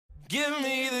Give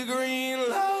me the green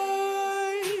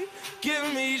light.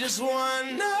 Give me just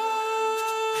one night.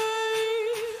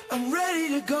 I'm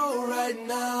ready to go right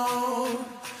now.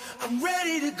 I'm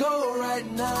ready to go right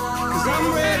now. 'Cause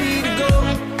I'm ready to go.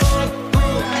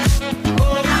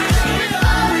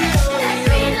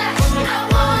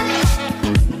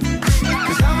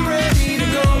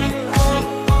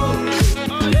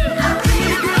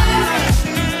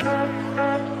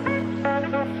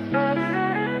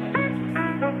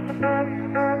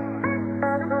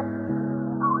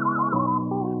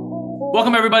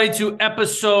 Welcome, everybody, to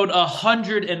episode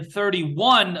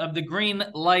 131 of the Green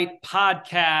Light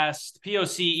Podcast,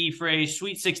 POC E-Phrase,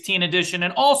 Sweet 16 edition.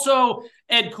 And also,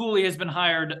 Ed Cooley has been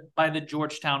hired by the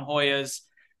Georgetown Hoyas.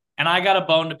 And I got a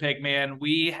bone to pick, man.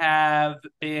 We have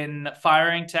been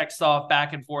firing text off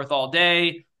back and forth all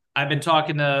day. I've been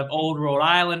talking to old Rhode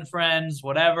Island friends,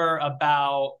 whatever,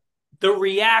 about the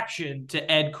reaction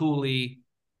to Ed Cooley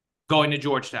going to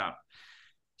Georgetown.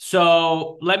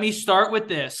 So let me start with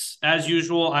this. As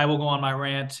usual, I will go on my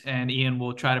rant and Ian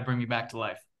will try to bring me back to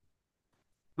life.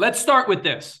 Let's start with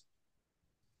this.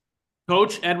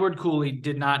 Coach Edward Cooley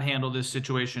did not handle this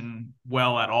situation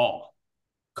well at all.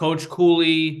 Coach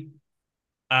Cooley,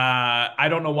 I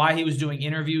don't know why he was doing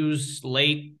interviews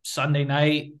late Sunday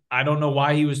night. I don't know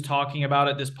why he was talking about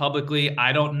it this publicly.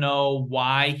 I don't know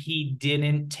why he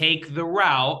didn't take the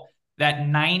route that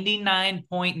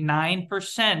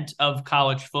 99.9% of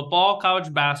college football,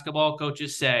 college basketball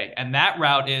coaches say. And that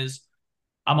route is,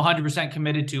 I'm 100%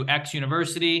 committed to X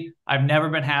university. I've never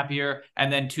been happier.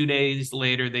 And then 2 days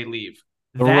later, they leave.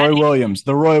 The Roy Williams,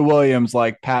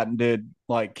 like patented,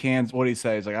 like cans. What do you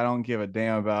say? He's like, I don't give a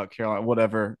damn about Carolina,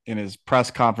 whatever, in his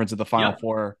press conference at the Final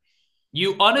Four.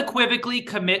 You unequivocally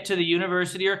commit to the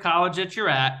university or college that you're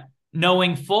at,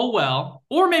 knowing full well,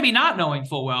 or maybe not knowing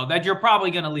full well, that you're probably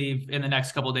going to leave in the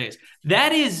next couple of days.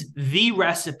 That is the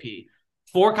recipe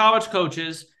for college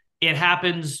coaches. It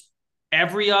happens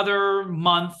every other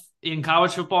month in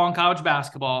college football and college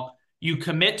basketball. You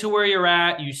commit to where you're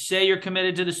at. You say you're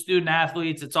committed to the student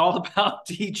athletes. It's all about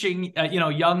teaching,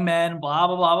 young men, blah,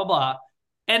 blah, blah, blah, blah.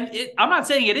 And I'm not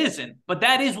saying it isn't, but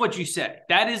that is what you say.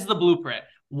 That is the blueprint.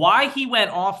 Why he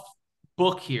went off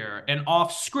book here and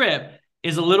off script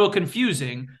is a little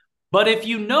confusing, but if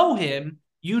you know him,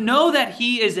 you know that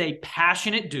he is a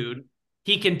passionate dude.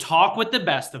 He can talk with the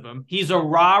best of them. He's a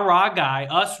rah-rah guy,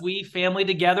 us, we, family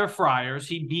together friars.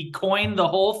 He coined the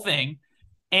whole thing,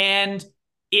 and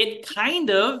it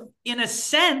kind of, in a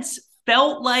sense,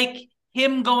 felt like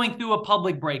him going through a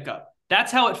public breakup.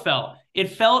 That's how it felt.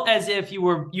 It felt as if you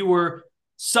were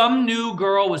some new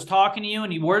girl was talking to you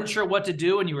and you weren't sure what to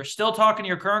do, and you were still talking to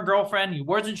your current girlfriend. You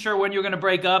wasn't sure when you were going to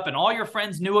break up, and all your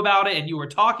friends knew about it and you were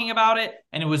talking about it,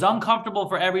 and it was uncomfortable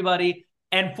for everybody.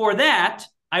 And for that,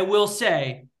 I will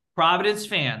say, Providence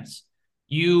fans,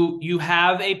 you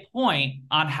have a point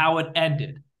on how it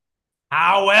ended.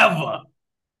 However,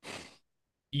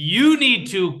 you need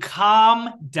to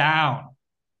calm down.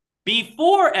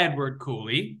 Before Edward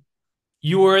Cooley,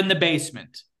 you were in the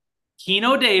basement.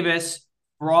 Keno Davis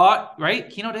brought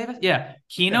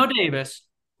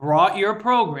your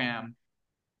program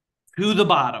to the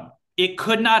bottom. It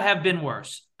could not have been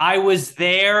worse. I was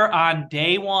there on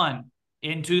day one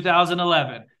in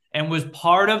 2011 and was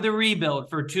part of the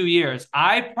rebuild for 2 years.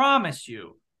 I promise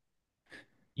you,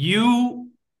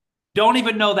 you don't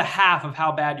even know the half of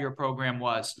how bad your program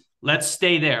was. Let's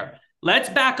stay there. Let's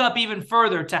back up even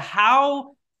further to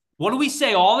what do we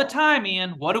say all the time,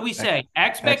 Ian? What do we say?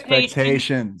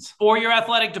 Expectations for your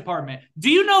athletic department.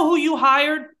 Do you know who you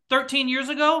hired 13 years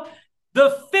ago? The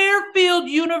Fairfield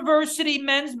University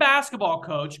men's basketball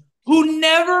coach who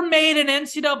never made an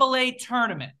NCAA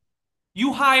tournament.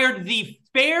 You hired the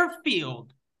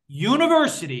Fairfield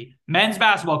University men's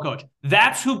basketball coach.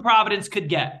 That's who Providence could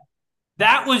get.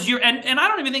 That was and I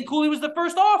don't even think Cooley was the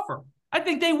first offer. I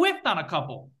think they whiffed on a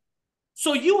couple.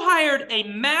 So you hired a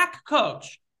MAC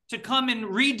coach to come and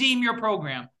redeem your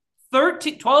program.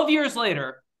 12 years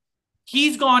later,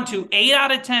 he's gone to 8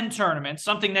 out of 10 tournaments,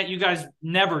 something that you guys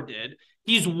never did.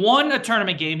 He's won a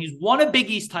tournament game. He's won a Big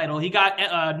East title. He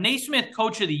got Naismith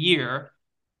Coach of the Year.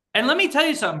 And let me tell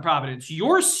you something, Providence.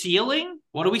 Your ceiling,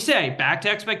 what do we say? Back to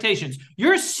expectations.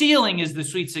 Your ceiling is the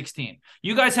Sweet 16.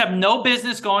 You guys have no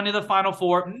business going to the Final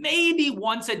Four, maybe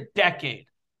once a decade.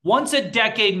 Once a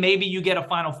decade, maybe you get a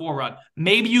Final Four run.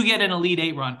 Maybe you get an Elite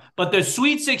Eight run. But the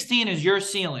Sweet 16 is your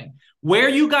ceiling. Where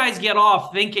you guys get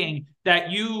off thinking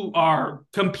that you are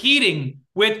competing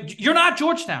with – you're not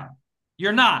Georgetown.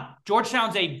 You're not.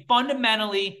 Georgetown's a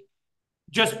fundamentally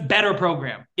just better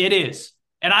program. It is.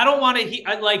 And I don't want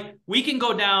to, we can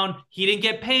go down, he didn't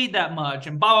get paid that much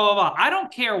and blah, blah, blah, blah. I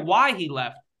don't care why he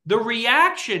left. The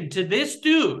reaction to this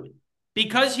dude,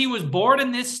 because he was born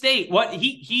in this state,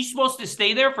 he's supposed to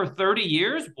stay there for 30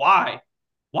 years? Why?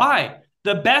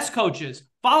 The best coaches,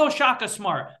 follow Shaka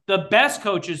Smart. The best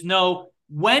coaches know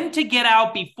when to get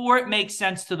out before it makes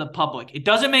sense to the public. It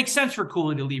doesn't make sense for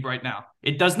Cooley to leave right now.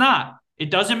 It does not. It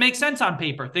doesn't make sense on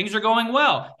paper. Things are going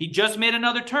well. He just made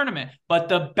another tournament. But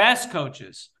the best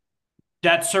coaches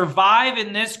that survive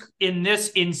in this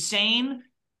insane,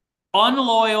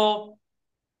 unloyal,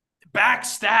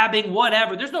 backstabbing,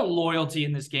 whatever. There's no loyalty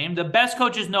in this game. The best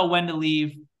coaches know when to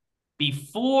leave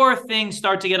before things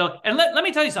start to get – and let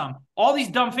me tell you something. All these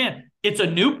dumb fans, it's a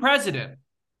new president.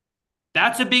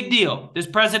 That's a big deal. This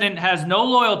president has no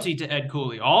loyalty to Ed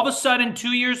Cooley. All of a sudden,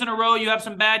 2 years in a row, you have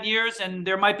some bad years, and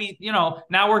there might be,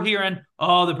 now we're hearing,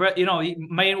 you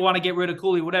may want to get rid of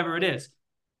Cooley, whatever it is.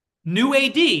 New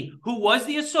AD, who was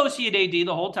the associate AD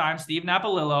the whole time, Steve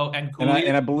Napolillo, and Cooley.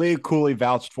 And I believe Cooley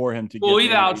vouched for him to get Cooley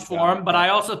vouched for him, but I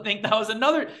also think that was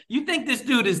another. You think this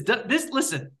dude is this?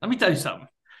 Listen, let me tell you something.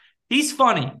 He's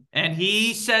funny, and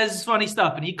he says funny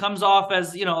stuff, and he comes off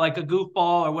as, like a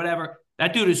goofball or whatever.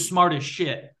 That dude is smart as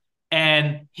shit.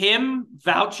 And him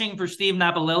vouching for Steve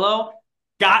Napolillo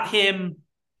got him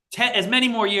as many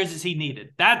more years as he needed.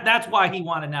 That's why he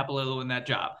wanted Napolillo in that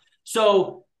job.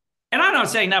 So, and I'm not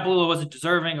saying Napolillo wasn't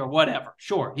deserving or whatever.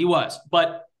 Sure, he was.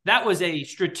 But that was a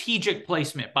strategic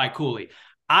placement by Cooley.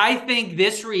 I think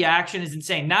this reaction is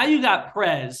insane. Now you got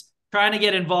Prez trying to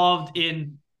get involved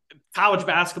in college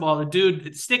basketball. The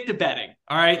dude, stick to betting.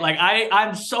 All right.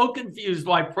 I'm so confused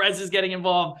why Prez is getting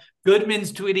involved.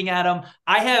 Goodman's tweeting at him.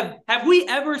 Have we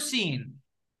ever seen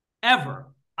I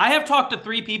have talked to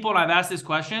 3 people and I've asked this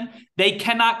question. They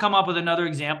cannot come up with another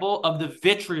example of the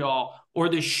vitriol or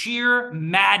the sheer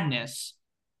madness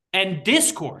and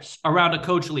discourse around a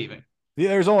coach leaving. Yeah,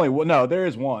 there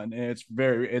is one. And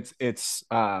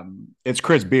it's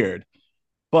Chris Beard,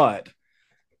 but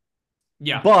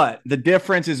the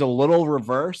difference is a little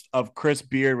reversed of Chris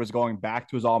Beard was going back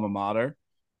to his alma mater,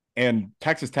 and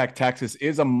Texas Tech, Texas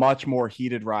is a much more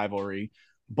heated rivalry,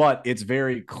 but it's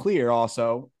very clear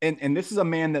also. And this is a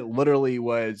man that literally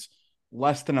was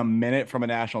less than a minute from a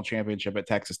national championship at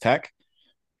Texas Tech.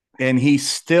 And he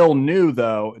still knew,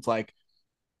 though, it's like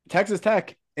Texas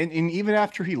Tech, and even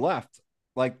after he left,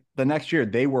 like the next year,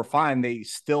 they were fine. They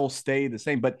still stayed the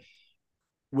same. But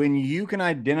when you can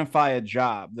identify a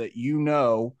job that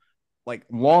like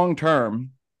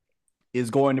long-term is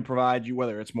going to provide you,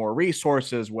 whether it's more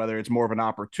resources, whether it's more of an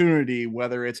opportunity,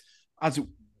 whether it's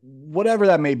whatever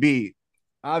that may be.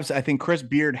 Obviously, I think Chris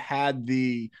Beard had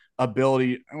the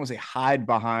ability, I don't want to say hide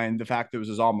behind the fact that it was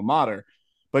his alma mater,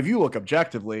 but if you look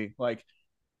objectively, like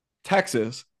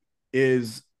Texas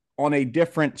is on a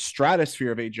different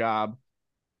stratosphere of a job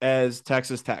as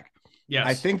Texas Tech. Yes.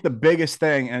 I think the biggest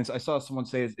thing, and I saw someone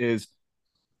say is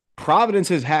Providence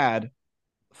has had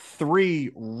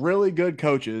 3 really good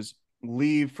coaches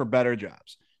leave for better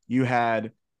jobs. You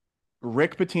had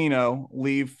Rick Pitino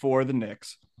leave for the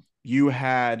Knicks. You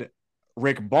had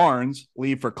Rick Barnes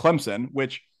leave for Clemson,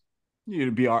 which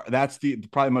that's the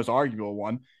probably most arguable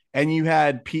one. And you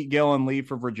had Pete Gillen leave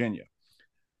for Virginia.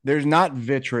 There's not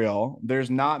vitriol. There's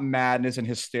not madness and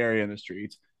hysteria in the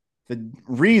streets. The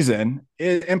reason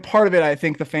is, and part of it, I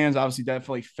think the fans obviously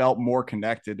definitely felt more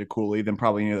connected to Cooley than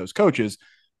probably any of those coaches.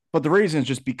 But the reason is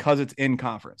just because it's in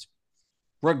conference.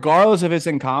 Regardless if it's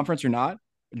in conference or not,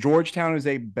 Georgetown is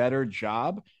a better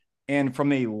job. And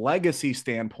from a legacy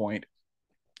standpoint,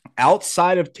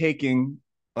 outside of taking,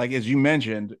 like as you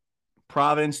mentioned,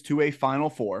 Providence to a Final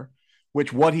Four,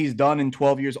 which what he's done in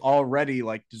 12 years already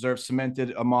deserves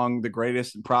cemented among the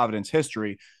greatest in Providence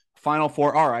history. Final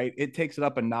Four, all right, it takes it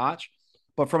up a notch.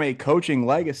 But from a coaching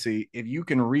legacy, if you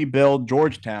can rebuild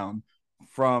Georgetown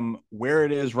from where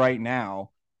it is right now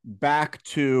back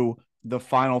to the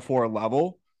Final Four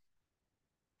level,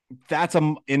 that's,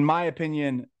 in my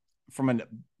opinion, from an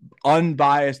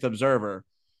unbiased observer,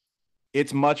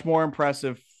 it's much more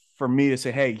impressive for me to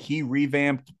say, hey, he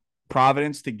revamped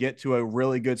Providence to get to a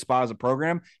really good spot as a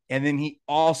program. And then he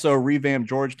also revamped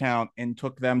Georgetown and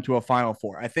took them to a Final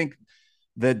Four. I think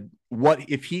that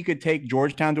if he could take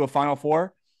Georgetown to a Final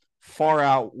Four, far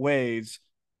outweighs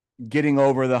getting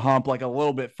over the hump a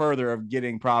little bit further of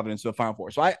getting Providence to a Final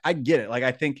Four. So I get it.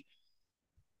 I think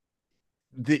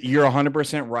that you're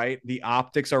 100% right. The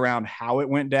optics around how it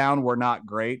went down were not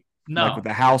great. No. With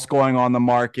the house going on the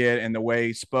market and the way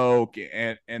he spoke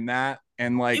and that.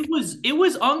 And it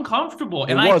was uncomfortable.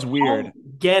 It was weird.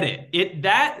 Get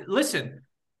it. Listen,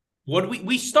 what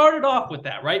we started off with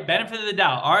that, right? Benefit of the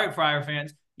doubt. All right, Friar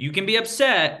fans, You can be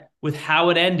upset with how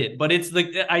it ended, but it's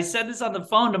I said this on the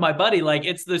phone to my buddy, like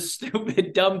it's the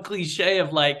stupid, dumb cliche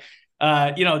of like,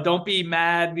 don't be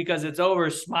mad because it's over,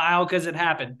 smile because it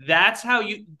happened. That's how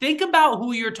you think about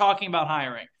who you're talking about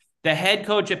hiring. The head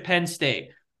coach at Penn State.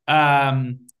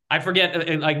 I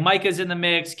forget, like Micah's in the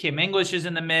mix, Kim English is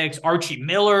in the mix, Archie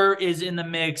Miller is in the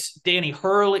mix, Danny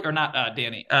Hurley, or not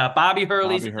Danny, Bobby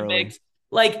Hurley's in the mix.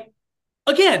 Like,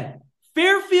 again,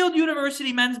 Fairfield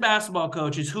University men's basketball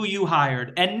coach is who you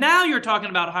hired. And now you're talking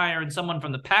about hiring someone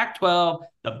from the Pac-12,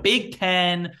 the Big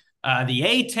Ten, the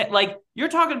A-10. Like, you're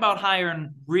talking about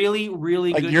hiring really,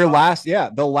 really like good.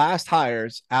 The last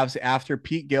hires after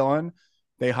Pete Gillen,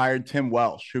 they hired Tim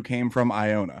Welsh, who came from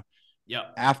Iona.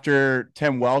 Yep. After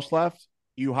Tim Welsh left,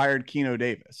 you hired Keno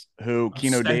Davis, who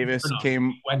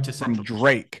went to from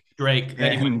Drake.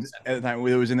 And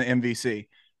it was in the MVC.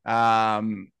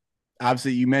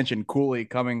 Obviously, you mentioned Cooley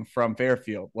coming from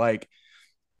Fairfield. Like,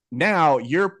 now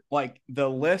you're like, the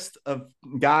list of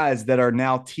guys that are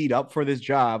now teed up for this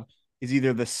job is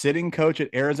either the sitting coach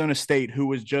at Arizona State, who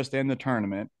was just in the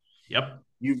tournament. Yep.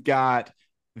 You've got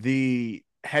the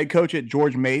head coach at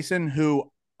George Mason,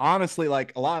 who honestly,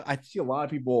 like, I see a lot of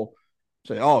people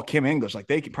say, "Oh, Kim English, like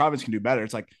Providence can do better."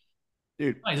 It's like,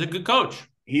 dude, he's a good coach.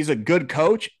 He's a good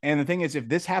coach. And the thing is, if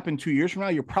this happened 2 years from now,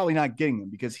 you're probably not getting him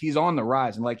because he's on the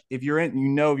rise. And like, if you're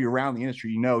around the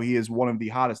industry, he is one of the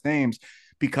hottest names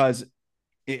because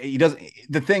he doesn't.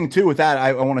 The thing too with that,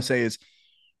 I want to say is,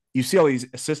 you see all these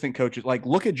assistant coaches. Like,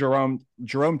 look at Jerome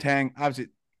Tang. Obviously,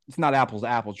 it's not apples to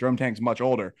apples. Jerome Tang's much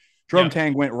older. Jerome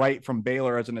Tang went right from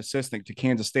Baylor as an assistant to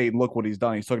Kansas State, and look what he's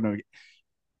done. He's talking about,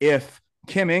 if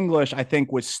Kim English, I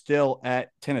think, was still at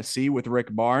Tennessee with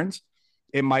Rick Barnes,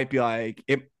 it might be like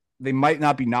they might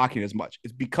not be knocking as much.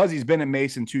 It's because he's been at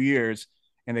Mason 2 years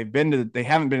and they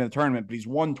haven't been in the tournament, but he's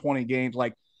won 20 games.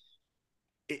 Like,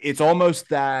 it's almost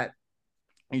that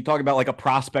you talk about like a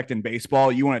prospect in baseball,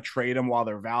 you want to trade him while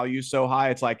their value is so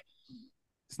high. It's like,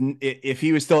 if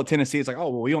he was still at Tennessee, it's like, oh,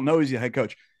 well, we don't know he's a head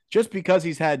coach. Just because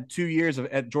he's had 2 years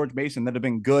at George Mason that have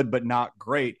been good but not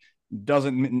great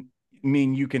doesn't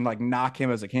mean you can like knock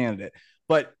him as a candidate.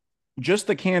 But just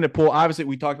the candidate pool, obviously,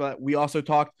 we talked about that. We also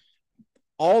talked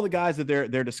all the guys that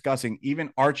they're discussing,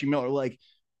 even Archie Miller. Like,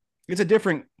 it's a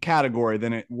different category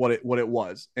than what it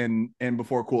was and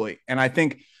before Cooley. And I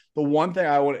think the one thing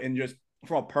I would, and just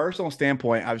from a personal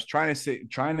standpoint, I was trying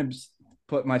to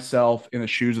put myself in the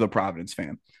shoes of the Providence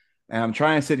fan. And I'm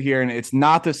trying to sit here, and it's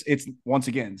not this. It's, once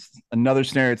again, it's another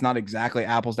scenario. It's not exactly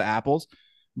apples to apples,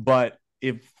 but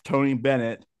if Tony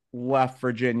Bennett left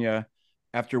Virginia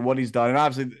after what he's done, and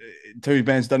obviously Tony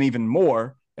Bennett's done even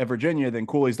more at Virginia than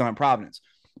Cooley's done at Providence.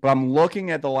 But I'm looking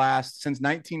at the last, since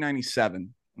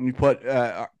 1997. You put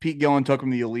Pete Gillen took him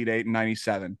to the Elite Eight in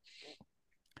 97.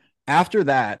 After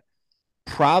that,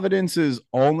 Providence's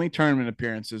only tournament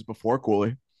appearances before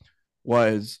Cooley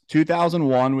was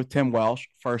 2001 with Tim Welsh,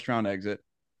 first round exit,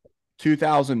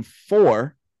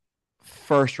 2004,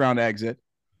 first round exit,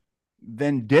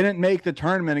 then didn't make the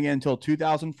tournament again until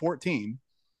 2014.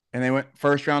 And they went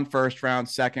first round,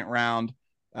 second round,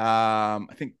 I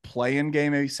think play-in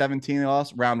game, maybe 17 they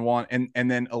lost, round one,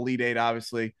 and then Elite Eight,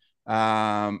 obviously,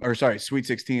 Sweet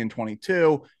 16 and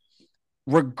 22.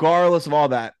 Regardless of all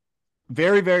that,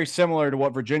 very, very similar to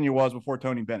what Virginia was before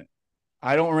Tony Bennett.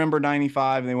 I don't remember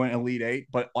 95 and they went Elite Eight,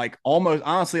 but like almost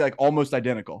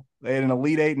identical. They had an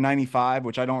Elite Eight in 95,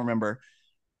 which I don't remember.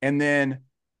 And then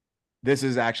this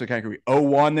is actually kind of creepy.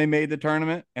 01, they made the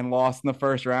tournament and lost in the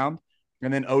first round.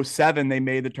 And then 07, they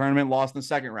made the tournament, lost in the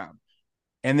second round.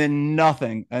 And then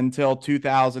nothing until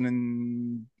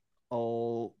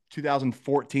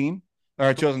 2014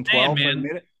 or 2012.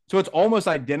 So it's almost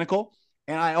identical.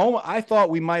 And I thought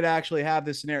we might actually have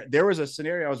this scenario. There was a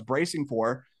scenario I was bracing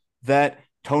for that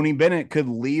Tony Bennett could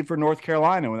leave for North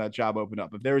Carolina when that job opened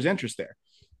up, if there was interest there.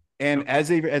 And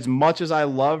as much as I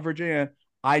love Virginia,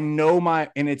 I know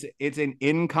it's an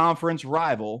in-conference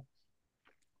rival.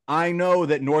 I know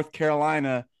that North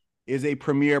Carolina is a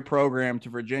premier program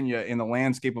to Virginia in the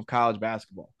landscape of college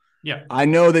basketball. Yeah. I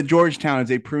know that Georgetown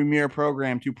is a premier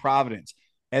program to Providence.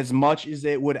 As much as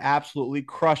it would absolutely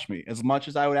crush me, as much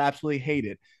as I would absolutely hate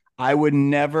it, I would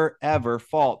never, ever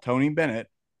fault Tony Bennett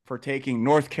for taking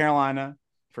North Carolina,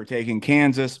 for taking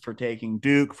Kansas, for taking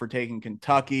Duke, for taking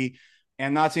Kentucky. And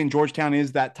I'm not saying Georgetown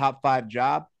is that top 5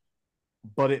 job,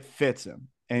 but it fits him.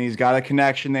 And he's got a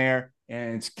connection there.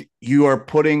 And you're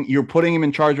putting him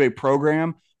in charge of a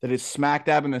program that is smack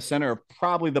dab in the center of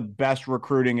probably the best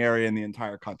recruiting area in the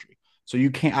entire country. So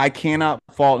I cannot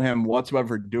fault him whatsoever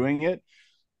for doing it.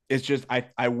 It's just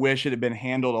I wish it had been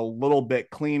handled a little bit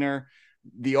cleaner.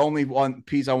 the only one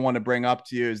piece I want to bring up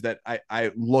to you is that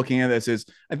I looking at this is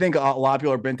I think a lot of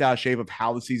people are bent out of shape of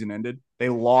how the season ended. They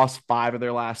lost 5 of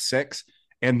their last 6,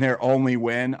 and their only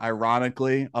win,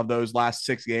 ironically, of those last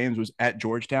 6 games was at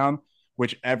Georgetown,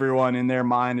 which everyone in their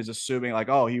mind is assuming like,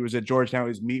 oh, he was at Georgetown, he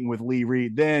was meeting with Lee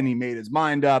Reed, then he made his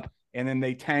mind up, and then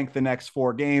they tanked the next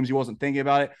 4 games. He wasn't thinking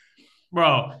about it.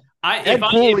 Bro, Ed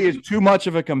Cooley is too much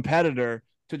of a competitor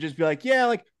to just be like, yeah,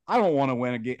 like I don't want to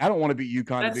win a game. I don't want to beat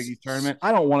UConn in the Big East tournament.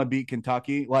 I don't want to beat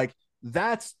Kentucky. Like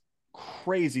that's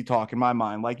crazy talk in my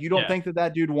mind. Like you don't think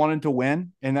that dude wanted to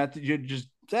win, and that you just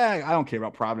I don't care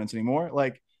about Providence anymore.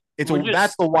 Like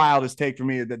that's the wildest take for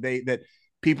me that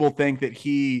people think that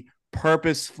he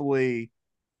purposefully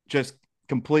just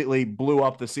completely blew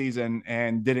up the season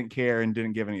and didn't care and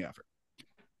didn't give any effort.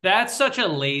 That's such a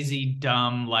lazy,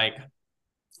 dumb, like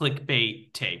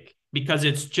clickbait take because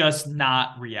it's just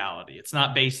not reality. It's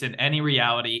not based in any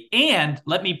reality. And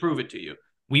let me prove it to you.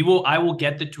 I will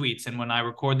get the tweets, and when I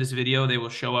record this video, they will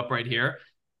show up right here.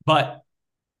 But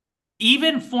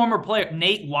even former player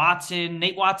Nate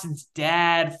Watson's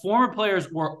dad, former players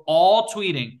were all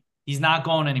tweeting, he's not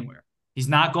going anywhere. He's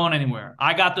not going anywhere.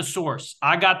 I got the source.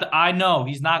 I know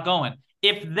he's not going.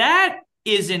 If that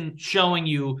isn't showing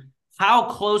you how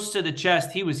close to the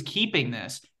chest he was keeping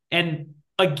this, and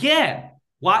again,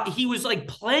 he was like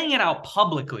playing it out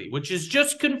publicly, which is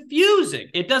just confusing.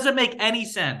 It doesn't make any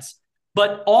sense.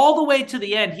 But all the way to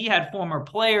the end, he had former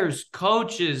players,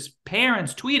 coaches,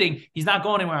 parents tweeting, he's not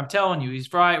going anywhere. I'm telling you, he's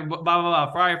Friar, blah, blah,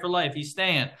 blah, Friar for life. He's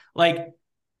staying. Like,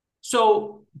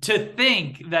 so to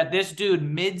think that this dude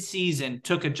mid-season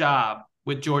took a job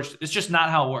with George, it's just not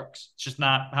how it works. It's just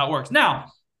not how it works.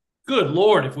 Now, good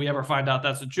Lord, if we ever find out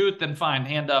that's the truth, then fine,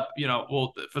 hand up.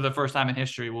 We'll, for the first time in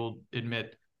history, we'll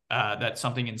admit that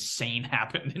something insane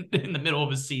happened in the middle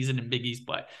of a season in Big East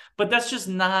play. But that's just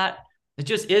not, it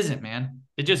just isn't, man.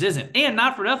 It just isn't. And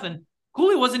not for nothing,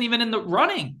 Cooley wasn't even in the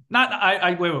running.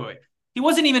 Wait. He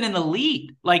wasn't even in the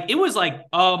lead. Like, it was like,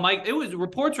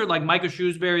 reports were like Micah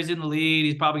Shrewsbury's in the lead.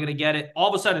 He's probably going to get it. All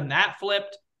of a sudden that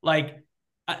flipped. Like,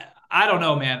 I don't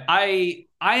know, man. I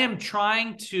am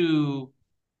trying to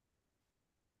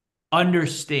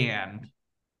understand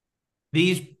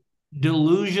these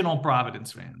delusional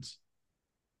Providence fans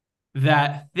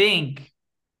that think,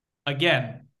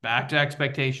 again, back to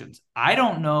expectations. I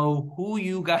don't know who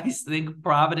you guys think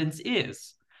Providence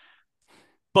is,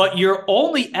 but you're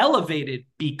only elevated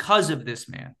because of this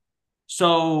man.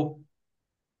 So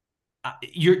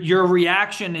your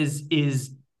reaction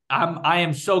is I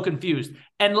am so confused.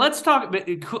 And let's talk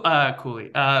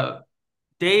Cooley.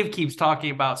 Dave keeps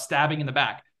talking about stabbing in the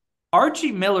back.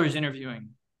 Archie Miller's interviewing,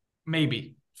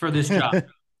 maybe, for this job.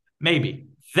 Maybe.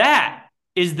 That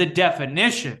is the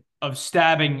definition of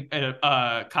stabbing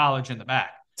a college in the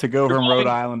back. To go from Rhode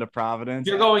Island to Providence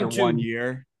you're going to 1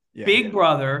 year. Yeah. Big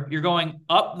brother, you're going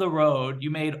up the road. You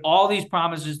made all these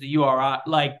promises to URI.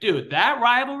 Like, dude, that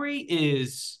rivalry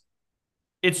it's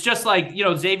just like,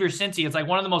 Xavier Cincy. It's like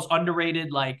one of the most underrated,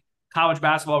 like, college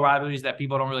basketball rivalries that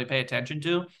people don't really pay attention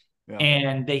to. Yeah.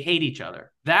 And they hate each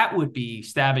other. That would be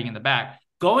stabbing in the back.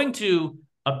 Going to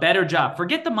a better job.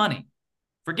 Forget the money.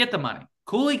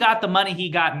 Cooley got the money he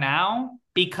got now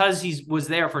because he was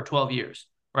there for 12 years,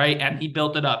 right? And he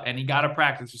built it up, and he got a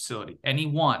practice facility, and he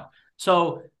won.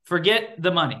 So forget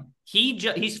the money.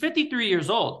 He's 53 years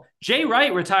old. Jay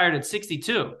Wright retired at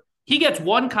 62. He gets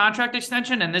one contract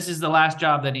extension, and this is the last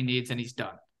job that he needs, and he's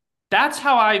done. That's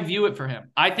how I view it for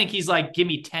him. I think he's like, give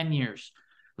me 10 years.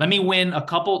 Let me win a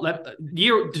couple.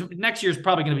 Next year is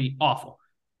probably going to be awful.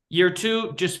 Year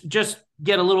 2, just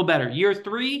get a little better. Year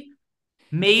 3,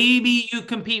 maybe you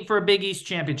compete for a Big East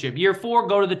championship. Year 4,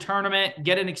 go to the tournament,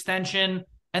 get an extension,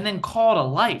 and then call it a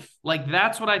life. Like,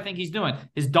 that's what I think he's doing.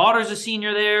 His daughter's a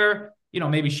senior there.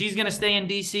 Maybe she's going to stay in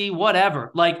DC,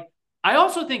 whatever. Like, I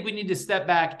also think we need to step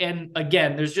back. And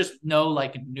again, there's just no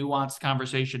like nuanced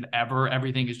conversation ever.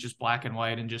 Everything is just black and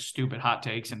white and just stupid hot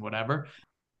takes and whatever.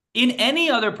 In any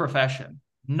other profession,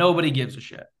 nobody gives a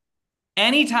shit.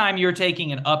 Anytime you're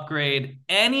taking an upgrade,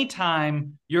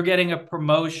 anytime you're getting a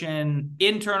promotion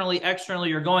internally, externally,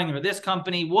 you're going to this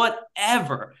company,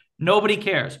 whatever, nobody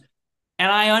cares.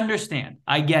 And I understand,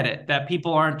 I get it, that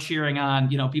people aren't cheering on,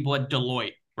 people at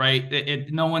Deloitte, right?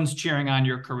 No one's cheering on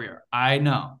your career. I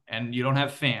know. And you don't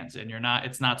have fans, and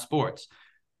it's not sports.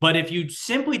 But if you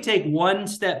simply take one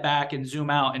step back and zoom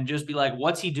out and just be like,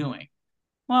 what's he doing?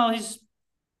 Well, he's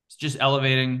just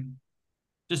elevating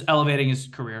his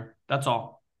career. That's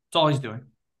all. That's all he's doing.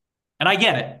 And I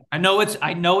get it. I know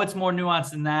it's more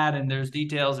nuanced than that, and there's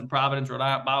details in Providence, Rhode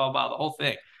Island, blah, blah, blah, the whole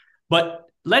thing. But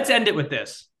let's end it with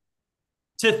this.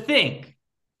 To think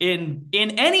in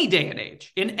any day and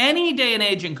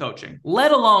age, in coaching,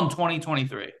 let alone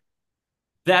 2023,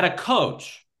 that a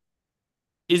coach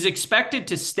is expected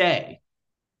to stay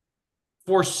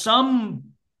for some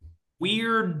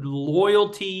weird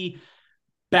loyalty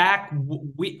back.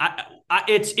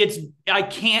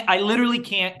 I literally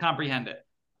can't comprehend it.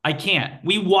 I can't.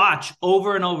 We watch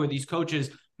over and over these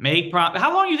coaches make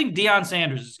How long do you think Deion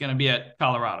Sanders is going to be at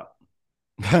Colorado?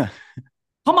 Come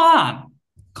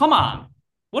on.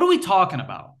 What are we talking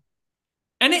about?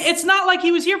 And it's not like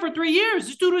he was here for 3 years.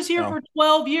 This dude was here for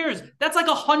 12 years. That's like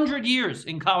 100 years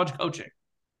in college coaching.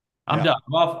 I'm done.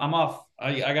 I'm off.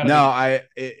 I got no.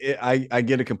 I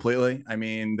get it completely. I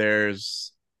mean,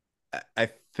 I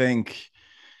think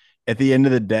at the end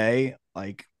of the day,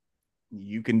 like,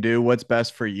 you can do what's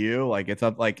best for you. Like, it's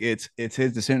up. Like, it's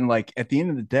his decision. Like, at the end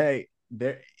of the day,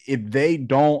 if they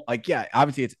don't, like, yeah,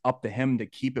 obviously it's up to him to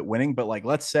keep it winning. But like,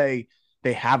 let's say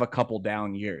they have a couple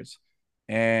down years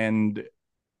and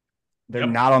they're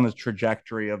not on the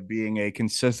trajectory of being a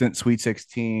consistent Sweet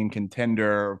 16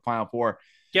 contender, Final Four.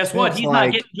 Guess what? He's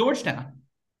not getting Georgetown.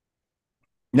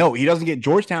 No, he doesn't get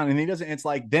Georgetown, and he doesn't. It's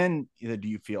like, then do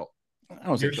you feel? I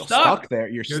don't say feel stuck there.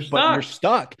 You're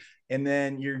stuck, and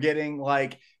then you're getting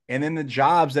like, and then the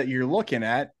jobs that you're looking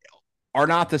at are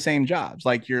not the same jobs.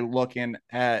 Like, you're looking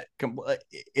at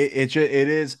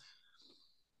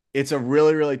it's a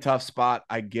really, really tough spot.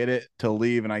 I get it to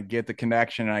leave, and I get the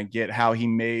connection, and I get how he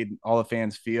made all the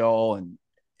fans feel, and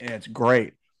it's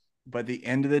great. But at the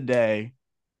end of the day,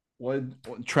 what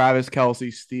Travis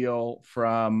Kelce steal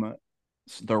from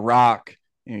The Rock?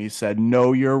 And he said,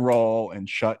 "Know your role and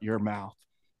shut your mouth."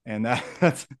 And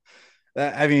that's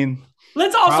that. I mean,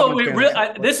 let's also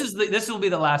this will be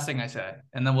the last thing I say,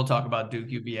 and then we'll talk about Duke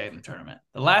UVA in the tournament.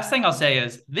 The last thing I'll say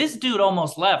is this dude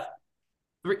almost left.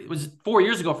 It was 4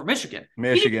 years ago for Michigan.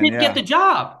 He didn't get the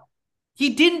job.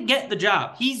 He didn't get the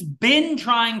job. He's been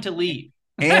trying to leave.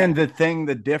 And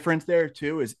the difference there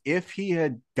too is if he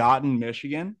had gotten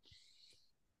Michigan,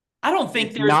 I don't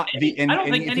think there's I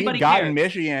don't think anybody cares.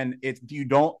 Michigan,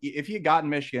 if he had gotten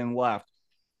Michigan left,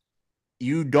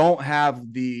 you don't have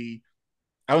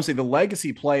I would say the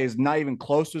legacy play is not even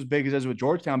close to as big as it is with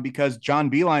Georgetown, because John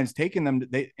Beilein's taken them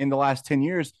in the last 10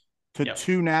 years to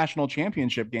 2 national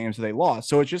championship games that they lost.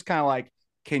 So it's just kind of like,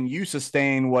 can you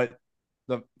sustain what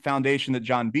the foundation that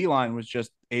John Beilein was just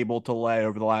able to lay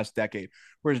over the last decade?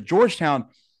 Whereas Georgetown,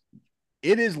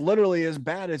 it is literally as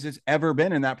bad as it's ever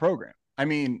been in that program. I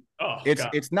mean,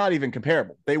 it's not even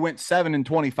comparable. They went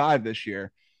 7-25 this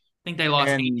year. I think they lost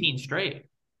 18 straight.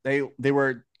 They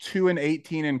were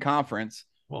 2-18 in conference.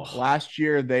 Whoa. Last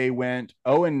year they went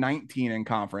 0-19 in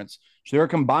conference. So they're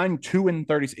combined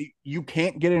 2-30. You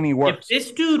can't get any worse. If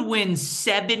this dude wins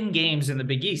 7 games in the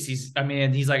Big East, he's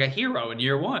like a hero in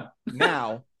year one.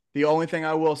 Now, the only thing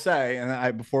I will say,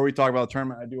 and before we talk about the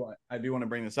tournament, I do want to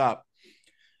bring this up.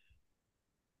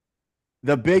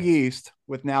 The Big East,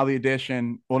 with now the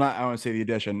addition, I want to say the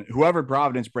addition, whoever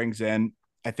Providence brings in,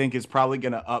 I think is probably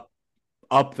going to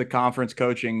up the conference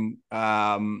coaching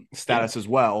status as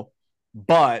well.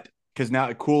 But because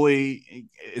now Cooley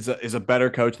is a better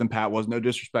coach than Pat was. No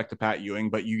disrespect to Pat Ewing,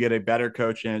 but you get a better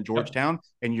coach in Georgetown,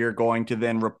 and you're going to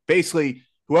then basically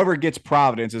whoever gets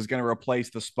Providence is going to replace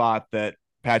the spot that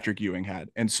Patrick Ewing had.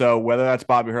 And so whether that's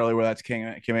Bobby Hurley, whether that's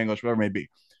Kim English, whatever it may be,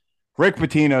 Rick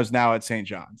Pitino's now at St.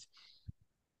 John's.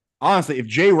 Honestly, if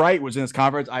Jay Wright was in this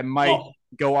conference, I might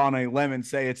go on a limb and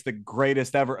say it's the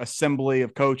greatest ever assembly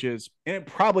of coaches, and it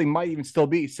probably might even still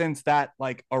be since that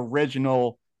like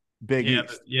original Big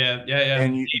East. Yeah.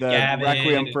 And the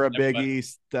Requiem for a Big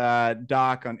East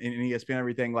doc in ESPN,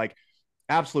 everything, like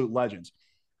absolute legends.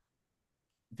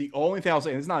 The only thing I'll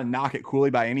say, and it's not a knock at Cooley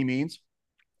by any means,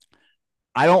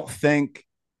 I don't think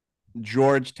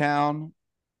Georgetown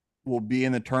will be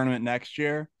in the tournament next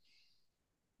year.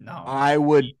 No, I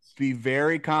would be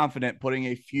very confident putting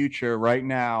a future right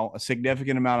now, a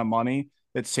significant amount of money,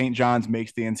 that St. John's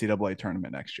makes the NCAA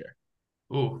tournament next year.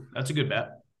 Ooh, that's a good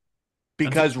bet.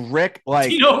 Because Rick, like,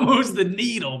 Tito moves the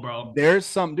needle, bro. There's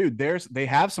some they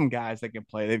have some guys that can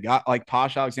play. They've got like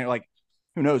Posh Alexander, like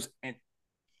who knows, and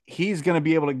he's going to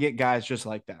be able to get guys just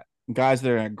like that, guys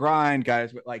that are in a grind,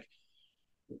 guys with like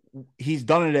he's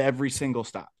done it at every single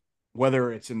stop,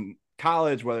 whether it's in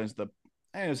college, whether it's the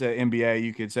NBA,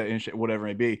 you could say whatever it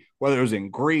may be, whether it was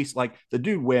in Greece, like the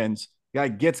dude wins. The guy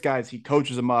gets guys, he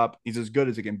coaches them up. He's as good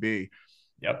as it can be.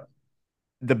 Yep.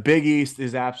 The Big East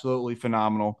is absolutely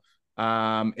phenomenal.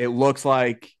 It looks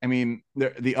like, I mean,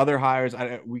 the other hires,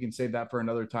 we can save that for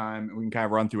another time. We can kind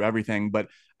of run through everything, but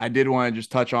I did want to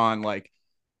just touch on like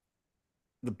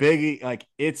the Big East. Like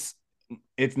it's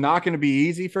not going to be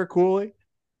easy for Cooley.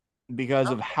 because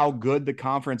of how good the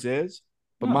conference is.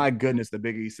 But No. my goodness, the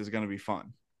Big East is going to be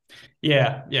fun.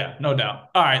 Yeah, yeah, no doubt.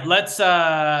 All right, let's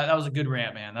that was a good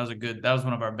rant, man. That was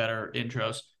one of our better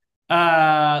intros.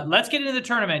 Let's get into the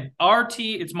tournament.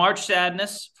 It's March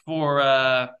Sadness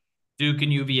for Duke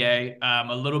and UVA.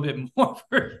 A little bit more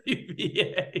for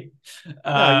UVA.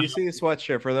 No, you see the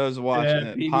sweatshirt for those watching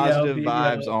Yeah, it. PBL, Positive PBL.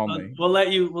 vibes only. We'll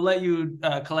let you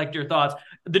collect your thoughts.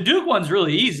 The Duke one's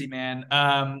really easy, man.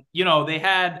 They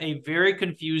had a very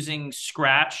confusing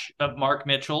scratch of Mark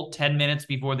Mitchell 10 minutes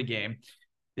before the game.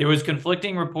 There was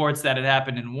conflicting reports that it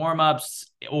happened in warmups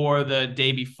or the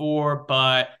day before,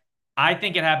 but I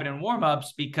think it happened in warmups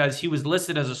because he was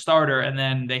listed as a starter and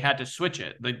then they had to switch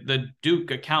it. The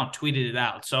Duke account tweeted it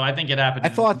out, so I think it happened. I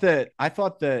thought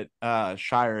that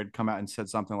Shire had come out and said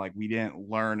something like we didn't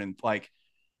learn, and like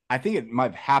I think it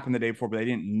might have happened the day before, but they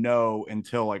didn't know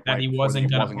until like that right he before that he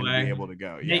wasn't going to wasn't going to be play. able to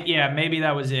go. Yeah, maybe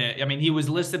that was it. I mean, he was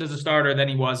listed as a starter, then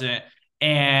he wasn't.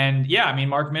 And yeah, I mean,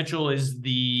 Mark Mitchell is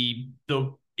the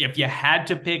if you had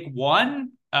to pick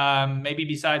one, maybe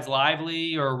besides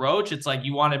Lively or Roach, it's like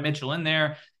you wanted Mitchell in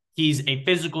there. He's a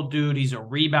physical dude. He's a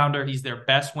rebounder. He's their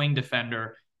best wing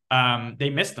defender.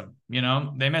 They missed him,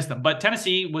 they missed him. But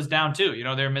Tennessee was down too.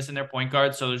 They're missing their point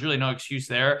guard, so there's really no excuse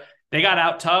there. They got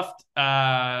out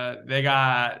toughed. They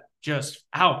got just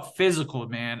out physical,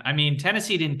 man. I mean,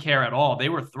 Tennessee didn't care at all. They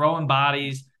were throwing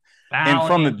bodies, And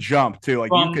from the fouling jump too,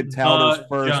 like you could from tell those the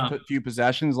first jump. few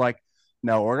possessions, like,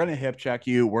 no, we're gonna hip check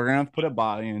you, we're gonna put a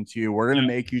body into you, we're gonna Yeah.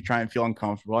 make you try and feel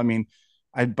uncomfortable. I mean,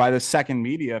 by the second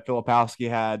media, Filipowski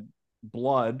had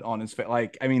blood on his face.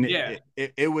 Like, I mean, Yeah.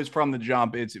 it was from the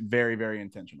jump. It's very, very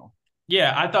intentional.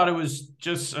 Yeah, I thought it was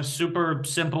just a super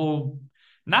simple.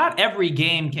 Not every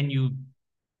game can you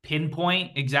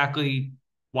pinpoint exactly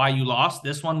why you lost.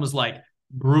 This one was like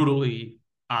brutally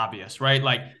obvious, right?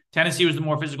 Like Tennessee was the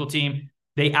more physical team.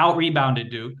 They out rebounded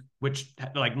Duke, which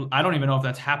like I don't even know if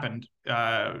that's happened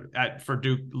for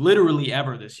Duke literally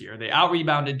ever this year. They out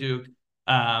rebounded Duke.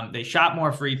 They shot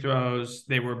more free throws.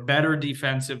 They were better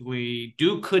defensively.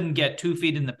 Duke couldn't get 2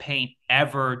 feet in the paint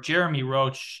ever. Jeremy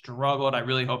Roach struggled. I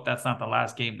really hope that's not the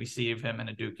last game we see of him in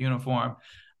a Duke uniform.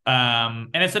 And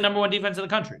it's the number one defense in the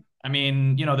country. I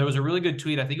mean, there was a really good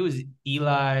tweet. I think it was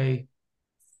Eli.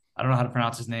 I don't know how to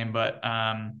pronounce his name, but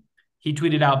he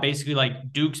tweeted out basically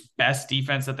like Duke's best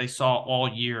defense that they saw all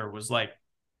year was like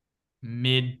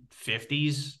mid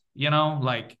 50s.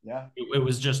 Like Yeah. it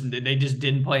was just they just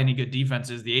didn't play any good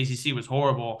defenses. The ACC was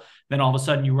horrible. Then all of a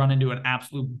sudden you run into an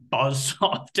absolute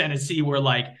buzzsaw of Tennessee where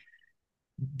like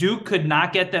Duke could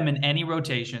not get them in any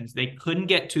rotations. They couldn't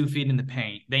get 2 feet in the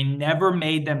paint. They never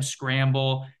made them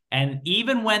scramble. And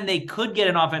even when they could get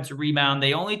an offensive rebound,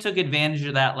 they only took advantage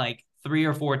of that like 3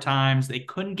 or 4 times. They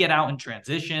couldn't get out in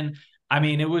transition. I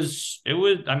mean,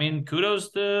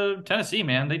 kudos to Tennessee,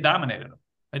 man. They dominated them.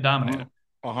 They dominated.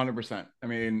 100%. I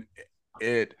mean,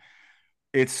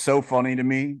 it's so funny to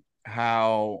me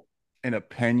how an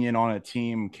opinion on a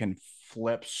team can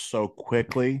flip so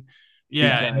quickly.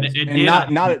 Yeah, and Because, it and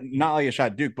did. not like a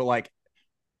shot at Duke, but like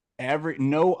I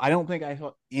don't think I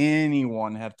saw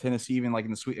anyone have Tennessee even like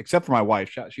in the sweet, except for my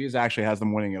wife. She actually has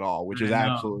them winning it all, which is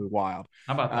absolutely wild.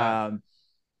 How about that?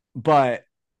 But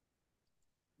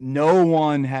no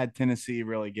one had Tennessee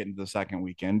really get into the second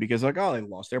weekend because like, oh, they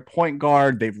lost their point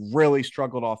guard. They've really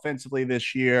struggled offensively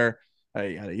this year.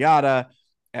 Yada yada.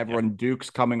 Everyone Duke's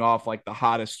coming off like the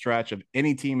hottest stretch of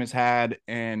any team has had,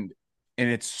 and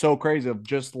it's so crazy of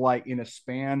just like in a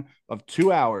span of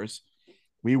 2 hours,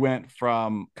 we went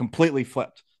from completely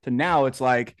flipped to now it's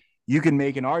like you can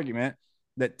make an argument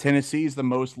that Tennessee is the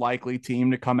most likely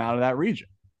team to come out of that region.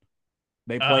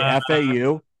 They play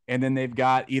FAU, and then they've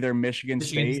got either Michigan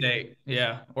State,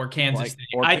 yeah, or Kansas State.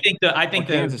 or I think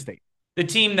Kansas State. The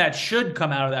team that should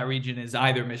come out of that region is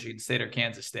either Michigan State or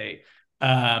Kansas State.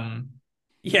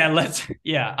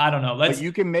 Yeah, I don't know. But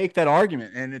you can make that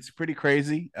argument, and it's pretty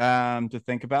crazy to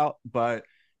think about. But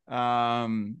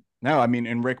no, I mean,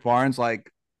 and Rick Barnes,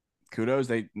 like, kudos.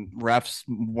 They refs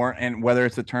weren't, and whether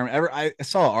it's the term ever, I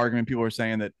saw an argument. People were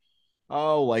saying that,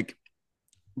 oh, like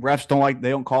refs they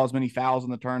don't call as many fouls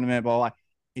in the tournament. But like,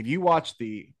 if you watch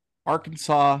the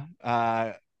Arkansas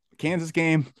Kansas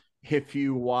game, if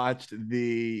you watched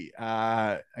the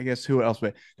I guess who else,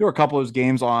 but there were a couple of those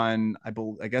games on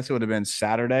I guess it would have been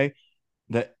Saturday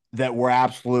that were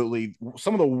absolutely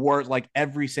some of the worst. Like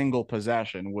every single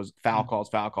possession was foul calls.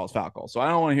 So I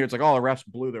don't want to hear it's like, oh, the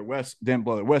refs didn't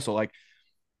blow their whistle. Like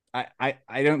I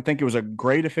don't think it was a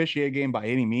great officiated game by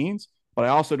any means, but I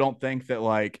also don't think that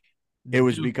like It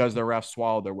was Duke, because the refs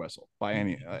swallowed their whistle by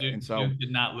any, and so Duke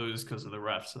did not lose because of the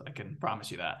refs. I can promise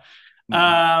you that.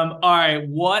 no. All right.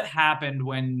 What happened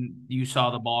when you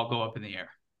saw the ball go up in the air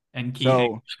and Kihei?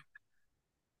 So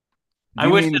I do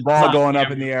you wish mean the this was ball on going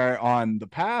up in camera. the air on the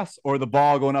pass or the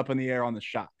ball going up in the air on the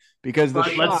shot? Because the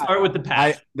Let's shot, start with the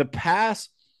pass. the pass.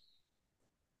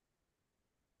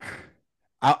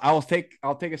 I'll take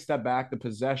a step back. The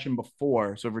possession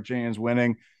before, so Virginia's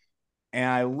winning, and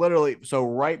I literally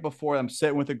right before I'm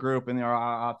sitting with a group in our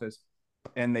office,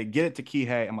 and they get it to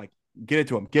Kihei. I'm like, get it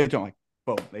to him, get it to him. Like,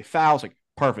 boom, they foul. It's like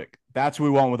perfect. That's what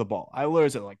we want with the ball. I literally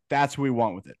said like, that's what we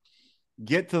want with it.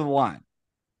 Get to the line,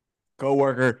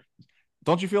 coworker.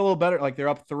 Don't you feel a little better? Like they're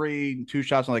up 3, 2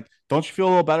 shots. I'm like, don't you feel a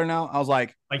little better now? I was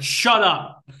like, Shut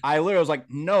up. I literally was like,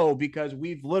 no, because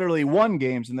we've literally won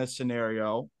games in this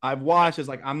scenario. I've watched. It's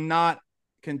like I'm not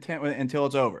content with it until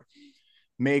it's over.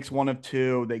 Makes one of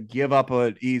two. They give up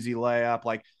an easy layup.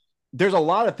 Like there's a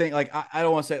lot of things. Like I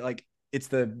don't want to say like it's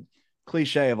the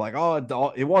cliche of like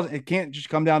it wasn't. It can't just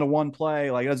come down to one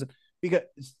play. Like it doesn't, because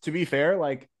to be fair,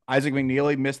 like Isaac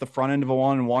McNeely missed the front end of a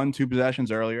 1-1 2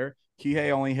 possessions earlier.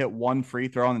 Kihei only hit one free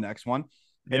throw on the next one.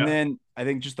 And then I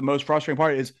think just the most frustrating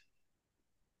part is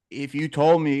if you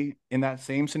told me in that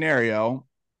same scenario,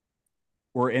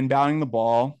 we're inbounding the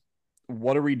ball,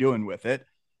 what are we doing with it?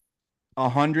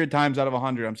 100 times out of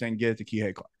 100, I'm saying get it to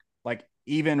Kihei Clark. Like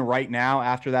even right now,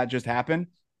 after that just happened,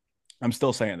 I'm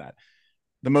still saying that.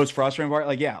 The most frustrating part,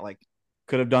 like, yeah, like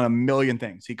could have done a million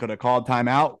things. He could have called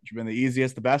timeout, which would have been the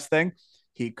easiest, the best thing.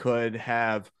 He could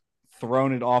have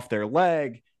thrown it off their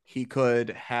leg. He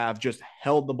could have just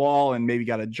held the ball and maybe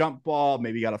got a jump ball,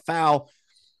 maybe got a foul.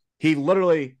 He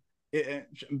literally,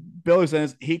 Billy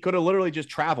says he could have literally just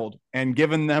traveled and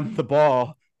given them the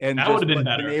ball and That just would have been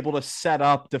been better. able to set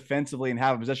up defensively and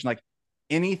have a position. Like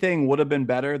anything would have been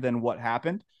better than what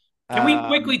happened. Can we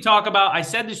quickly talk about? I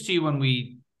said this to you when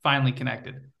we finally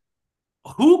connected.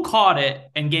 Who caught it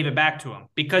and gave it back to him?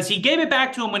 Because he gave it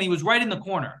back to him when he was right in the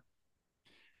corner.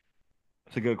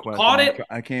 It's a good question. Caught it.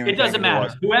 I can't even It doesn't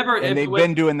matter. Whoever, and they've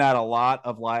been doing that a lot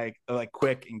of like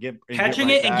quick and catching get right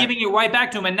it and back. giving it right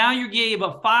back to him. And now you gave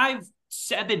a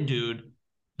 5'7" dude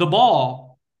the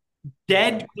ball,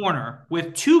 dead corner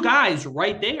with two guys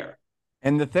right there.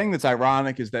 And the thing that's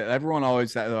ironic is that everyone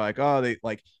always said, they're like, oh, they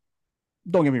like,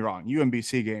 don't get me wrong,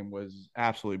 UMBC game was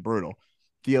absolutely brutal.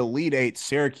 The Elite Eight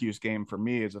Syracuse game for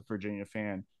me as a Virginia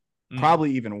fan,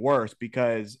 probably even worse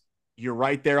because you're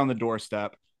right there on the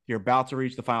doorstep. You're about to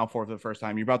reach the Final Four for the first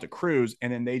time. You're about to cruise,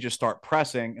 and then they just start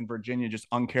pressing, and Virginia just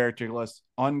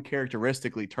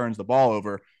uncharacteristically turns the ball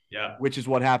over, which is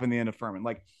what happened at the end of Furman.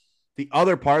 Like the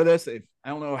other part of this, if I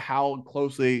don't know how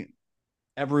closely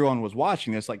everyone was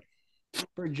watching this, like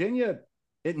Virginia,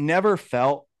 it never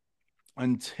felt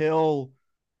until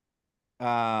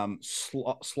was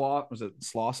it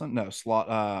Slauson? No,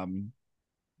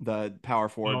 the power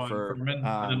forward for Furman.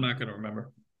 I'm not going to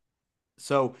remember.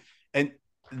 So, and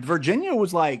Virginia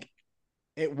was like,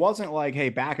 it wasn't like, hey,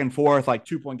 back and forth, like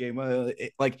 2-point game.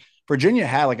 Like Virginia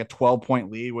had like a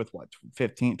 12-point lead with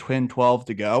 12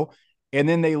 to go. And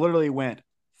then they literally went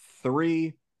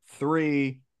 3,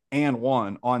 3, and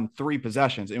 1 on 3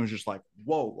 possessions. It was just like,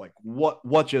 whoa, like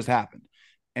what just happened?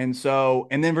 And so,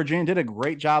 and then Virginia did a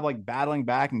great job like battling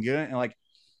back and getting it. And like,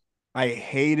 I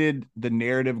hated the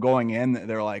narrative going in.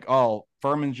 They're like, oh,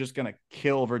 Furman's just going to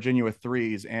kill Virginia with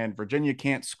threes and Virginia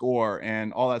can't score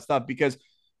and all that stuff. Because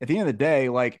at the end of the day,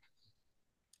 like,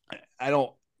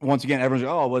 once again, everyone's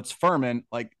like, oh, well, it's Furman.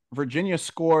 Like, Virginia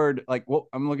scored, like, well,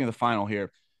 I'm looking at the final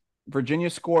here. Virginia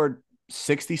scored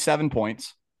 67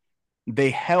 points. They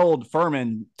held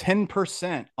Furman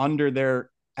 10% under their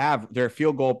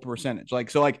field goal percentage. Like,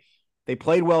 so, like, they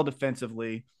played well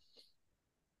defensively.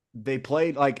 They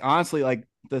played, like, honestly, like,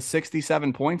 the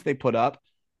 67 points they put up,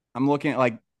 I'm looking at,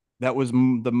 like, that was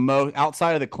the most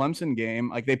outside of the Clemson game.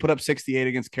 Like, they put up 68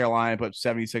 against Carolina, put up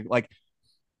 76. Like,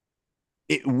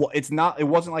 it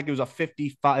wasn't like it was a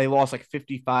 55. They lost like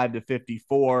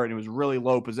 55-54, and it was really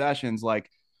low possessions. Like,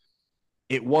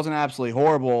 it wasn't absolutely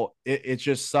horrible. It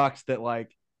just sucks that,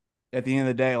 like, at the end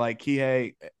of the day, like,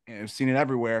 Kihei, I've seen it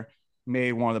everywhere,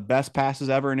 made one of the best passes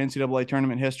ever in NCAA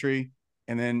tournament history,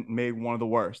 and then made one of the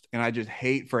worst. And I just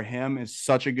hate for him. Is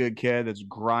such a good kid that's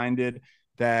grinded,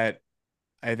 that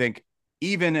I think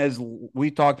even as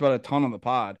we talked about a ton on the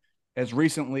pod, as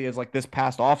recently as like this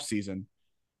past off season,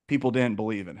 people didn't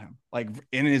believe in him, like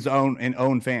in his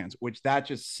own fans, which that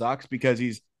just sucks because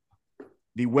he's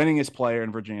the winningest player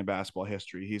in Virginia basketball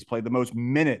history. He's played the most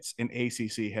minutes in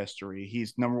ACC history.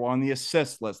 He's number 1 on the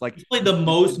assist list. Like, he's played the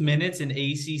most minutes in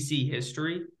ACC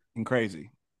history. And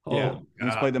crazy. Oh, yeah. God.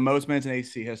 He's played the most minutes in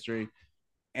ACC history.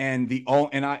 And the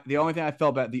only thing I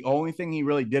felt bad, the only thing he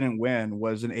really didn't win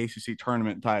was an ACC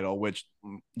tournament title, which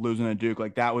losing to Duke,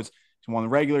 like that was, he won the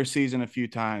regular season a few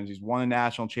times. He's won a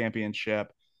national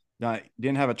championship.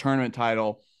 Didn't have a tournament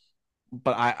title,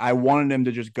 but I wanted him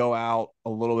to just go out a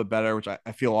little bit better, which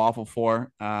I feel awful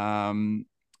for.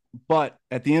 But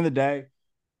at the end of the day,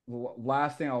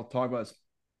 last thing I'll talk about is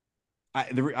I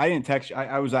didn't text you.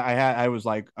 I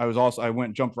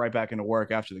went jumped right back into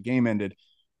work after the game ended.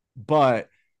 But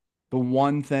the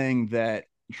one thing that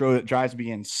drives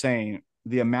me insane,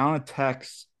 the amount of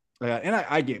texts, and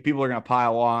I get people are gonna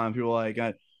pile on, people are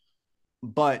like,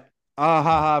 but ha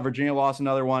ha, Virginia lost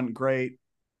another one. Great,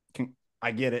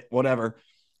 I get it, whatever.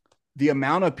 The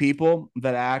amount of people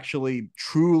that actually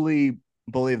truly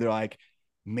believe, they're like,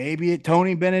 maybe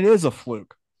Tony Bennett is a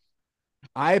fluke.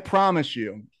 I promise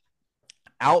you,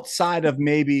 outside of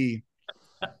maybe,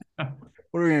 what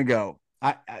are we going to go?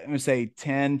 I'm going to say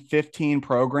 10, 15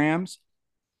 programs,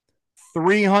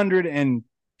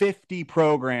 350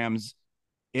 programs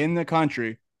in the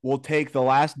country will take the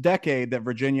last decade that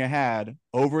Virginia had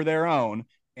over their own.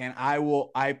 And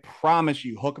I promise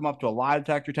you, hook them up to a lie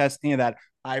detector test, any of that.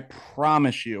 I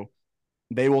promise you,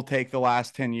 they will take the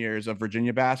last 10 years of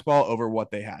Virginia basketball over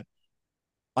what they had.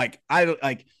 It's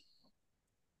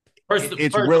First of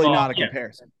really all, not a yeah,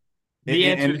 comparison. the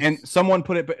answer And is someone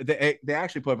put it, they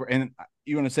actually put it, and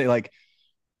you want to say, like,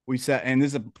 we said, and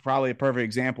this is probably a perfect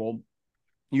example.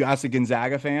 You ask a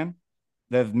Gonzaga fan,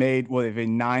 they've made, well, they've made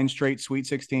 9 straight Sweet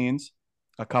 16s,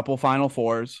 a couple Final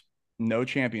Fours, no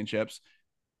championships.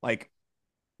 Like,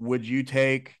 would you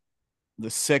take the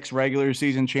 6 regular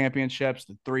season championships,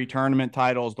 the 3 tournament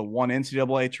titles, the 1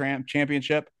 NCAA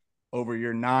championship over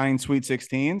your 9 Sweet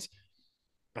 16s?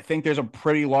 I think there's a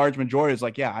pretty large majority is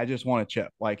like, yeah, I just want a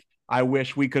chip. Like, I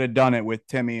wish we could have done it with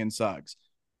Timmy and Suggs.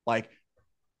 Like,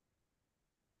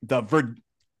 I'm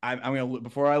gonna,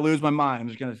 before I lose my mind, I'm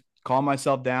just gonna calm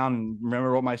myself down and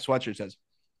remember what my sweatshirt says.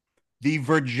 The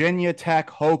Virginia Tech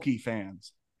Hokie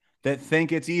fans that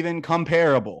think it's even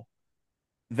comparable,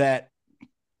 that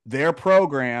their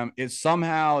program is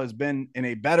somehow has been in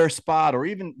a better spot, or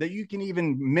even that you can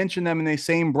even mention them in the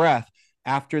same breath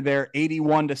after their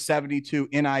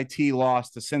 81-72 NIT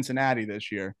loss to Cincinnati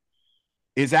this year,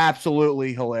 is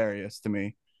absolutely hilarious to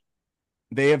me.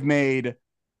 They have made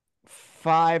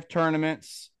 5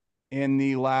 tournaments in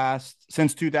the last,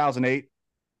 since 2008.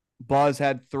 Buzz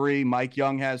had 3, Mike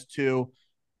Young has 2.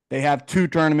 They have 2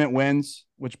 tournament wins,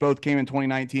 which both came in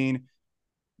 2019.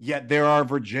 Yet there are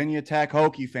Virginia Tech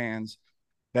Hokie fans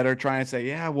that are trying to say,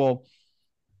 yeah, well,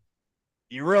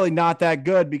 you're really not that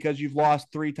good because you've lost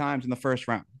 3 times in the first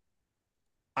round.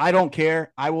 I don't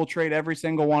care. I will trade every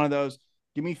single one of those.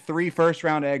 Give me 3 first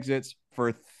round exits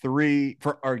or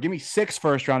give me 6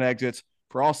 first round exits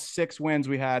for all 6 wins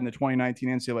we had in the 2019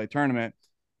 NCAA tournament.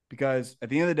 Because at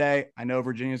the end of the day, I know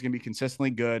Virginia's going to be consistently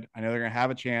good. I know they're going to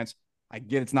have a chance. I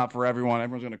get it's not for everyone.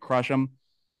 Everyone's going to crush them.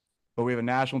 But we have a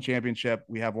national championship.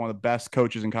 We have one of the best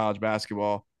coaches in college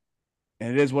basketball.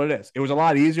 And it is what it is. It was a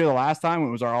lot easier the last time. It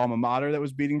was our alma mater that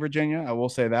was beating Virginia. I will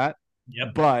say that.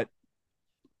 yep. But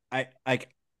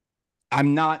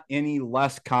I'm not any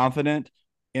less confident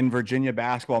in Virginia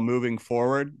basketball moving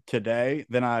forward today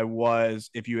than I was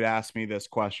if you had asked me this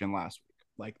question last week.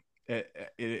 Like,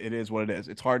 it is what it is.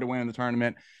 It's hard to win in the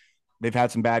tournament. They've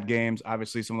had some bad games,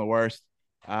 obviously some of the worst.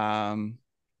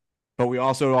 But we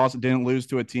also didn't lose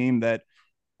to a team that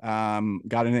got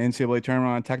in the NCAA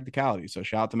tournament on technicality. So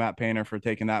shout out to Matt Painter for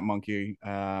taking that monkey.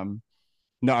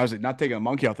 No, I was not taking a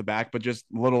monkey off the back, but just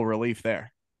a little relief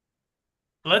there.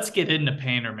 Let's get into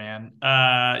Painter, man.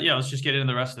 Yeah, let's just get into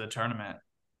the rest of the tournament.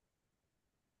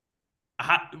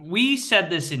 We said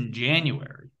this in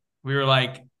January. We were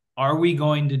like, are we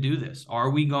going to do this? Are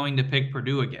we going to pick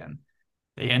Purdue again?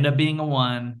 They end up being a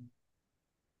 1.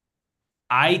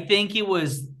 I think it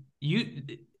was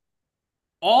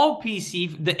all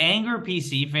PC, the anger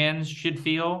PC fans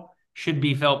should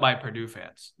be felt by Purdue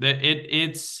fans. That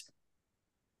it's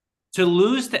to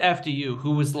lose to FDU,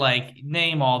 who was like,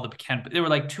 name all the they were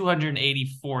like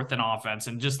 284th in offense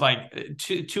and just like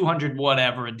 200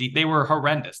 whatever. They were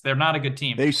horrendous. They're not a good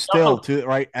team. They still,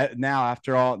 right now,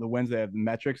 after all the wins, they have the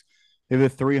metrics. They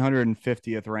have the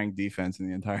 350th ranked defense in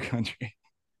the entire country.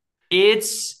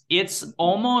 It's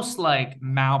almost like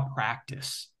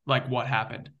malpractice, like what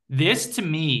happened. This to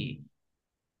me,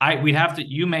 we have to.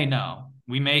 You may know.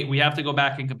 We have to go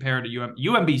back and compare it to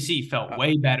UMBC felt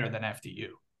way better than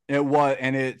FDU. It was,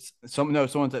 and it's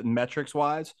someone said metrics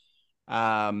wise.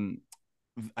 I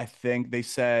think they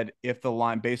said if the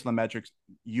line based on the metrics,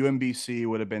 UMBC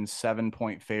would have been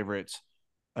 7-point favorites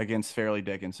against Fairleigh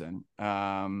Dickinson.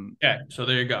 Okay, so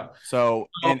there you go. So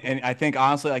Oh, and I think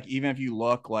honestly, like even if you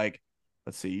look like,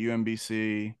 let's see,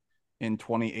 UMBC in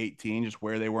 2018, just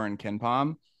where they were in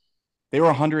KenPom, they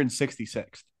were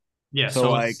 166th. yeah, So so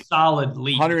a like solid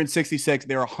leap. 166,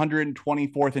 they were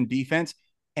 124th in defense,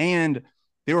 and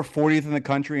they were 40th in the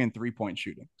country in 3-point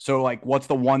shooting. So like, what's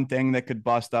the one thing that could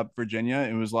bust up Virginia?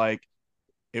 It was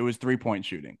 3-point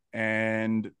shooting,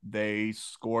 and they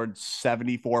scored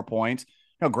 74 points.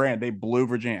 Now, granted, they blew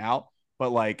Virginia out, but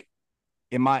like,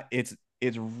 it's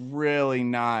really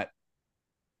not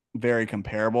very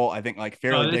comparable. I think like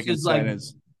Fairleigh No, this is like Dickinson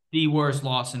is. the worst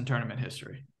loss in tournament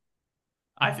history,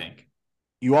 I think.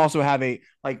 You also have a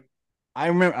like. I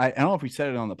remember. I don't know if we said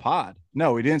it on the pod.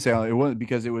 No, we didn't say it. It wasn't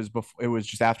because it was before. It was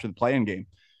just after the playing game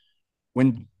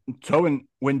when Tobin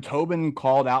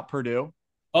called out Purdue.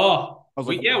 Oh, I was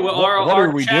like, yeah, well, what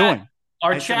are we doing?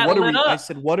 our I said, chat what are lit we? I up.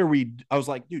 said, what are we? I was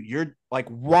like, dude, you're like,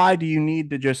 why do you need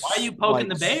to Why are you just poking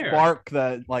like the bear? spark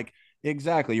the like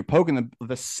exactly? You're poking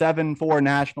the 7-4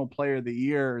 National Player of the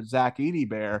Year, Zach Edey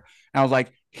Bear. And I was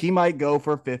like, he might go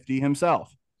for 50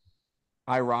 himself.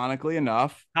 Ironically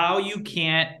enough, How you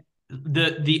can't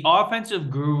the offensive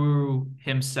guru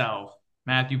himself,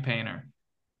 Matthew Painter,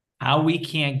 how we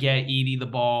can't get Edie the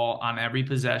ball on every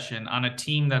possession on a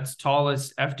team that's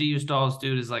tallest, FDU's tallest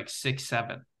dude is like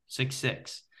 6'7",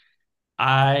 6'6".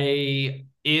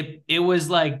 It was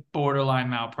like borderline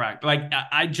malpractice. Like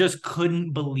I just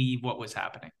couldn't believe what was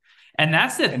happening. And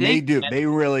that's the and thing. they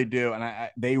really do, and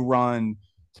they run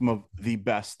some of the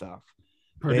best stuff.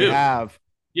 They Purdue. have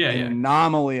Yeah, an yeah.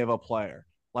 anomaly of a player.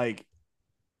 Like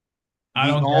I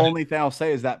the don't get it. only thing I'll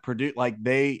say is that Purdue, like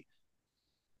their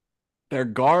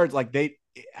guards, like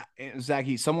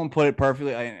Zachy, someone put it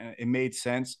perfectly. It made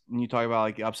sense when you talk about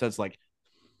like the upsets. Like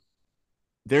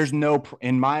there's no,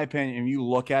 in my opinion, if you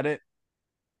look at it,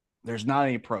 there's not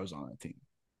any pros on that team,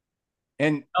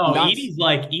 and Oh, not.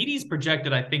 Edie's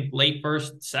projected, I think, late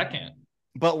first, second.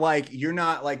 But like you're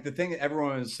not like the thing that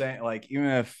everyone was saying. Like even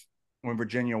if when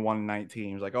Virginia won in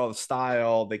 19, it was like, oh, the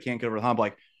style they can't get over the hump.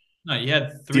 Like No, you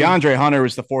had three. DeAndre Hunter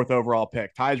was the 4th overall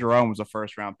pick. Ty Jerome was a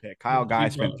 1st-round pick. Kyle Guy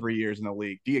spent People. 3 years in the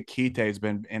league. Diakite has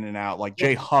been in and out. Like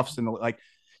Jay Huff's in the like.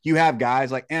 You have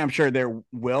guys like, and I'm sure there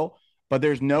will, but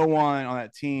there's no one on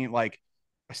that team. Like,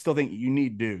 I still think you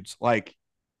need dudes like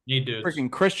Need dudes.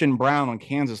 freaking Christian Brown on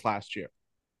Kansas last year,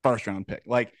 1st-round pick.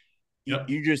 Like, Yep.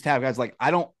 you just have guys like I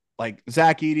don't like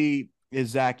Zach Edey is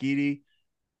Zach Edey,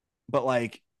 but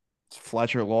like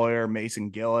Fletcher Lawyer,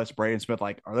 Mason Gillis, Braden Smith,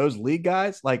 like are those league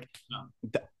guys? Like,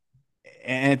 No.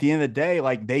 and at the end of the day,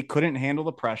 like they couldn't handle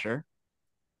the pressure.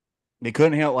 They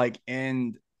couldn't handle like,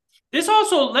 and Let's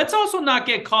also not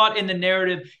get caught in the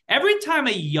narrative. Every time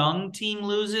a young team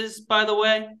loses, by the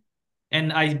way,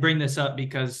 and I bring this up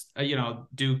because,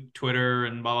 Duke, Twitter,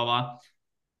 and blah, blah, blah.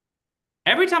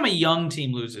 Every time a young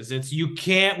team loses, it's you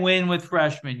can't win with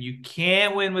freshmen. You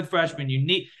can't win with freshmen.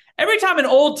 Every time an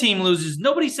old team loses,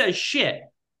 nobody says shit.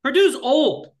 Purdue's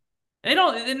old.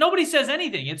 Nobody says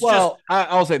anything. It's just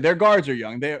I'll say their guards are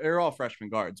young. They're all freshman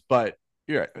guards, but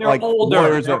you're right. they're Like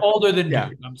older. They're older than yeah,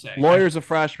 Duke, I'm saying. Lawyer's a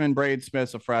freshman, Braden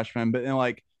Smith's a freshman, but then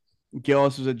like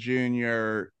Gillis is a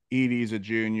junior, Edie's a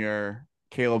junior,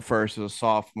 Caleb First is a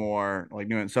sophomore, like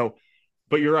doing so.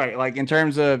 But you're right. Like in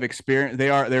terms of experience,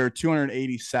 they're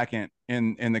 282nd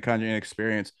in the country in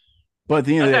experience. But at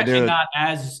the end of That's the day, actually not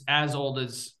as old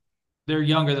as they're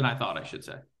younger than I thought, I should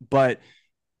say. but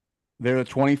they're the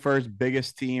 21st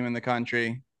biggest team in the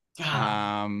country,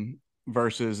 God,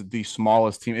 versus the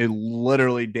smallest team. It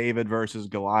literally David versus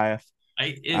Goliath.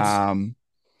 Um,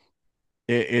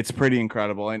 it's pretty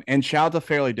incredible, and shout out to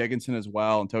Fairleigh Dickinson as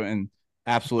well, and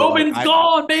absolutely, Tobin's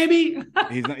gone, baby.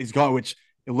 he's gone. Which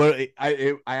literally,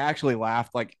 I actually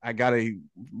laughed. Like I got a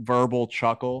verbal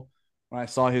chuckle when I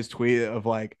saw his tweet of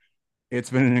like, it's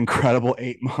been an incredible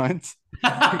 8 months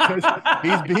because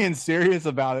he's being serious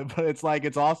about it. But it's like,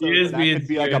 it's also, He is that being could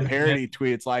be like a serious. parody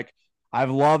tweet. It's like, I've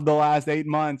loved the last 8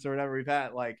 months or whatever we've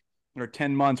had, like, or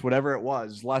 10 months, whatever it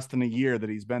was, less than a year that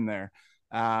he's been there.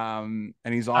 And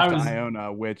he's off to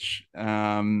Iona, which,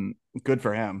 good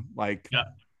for him. Like, Yeah.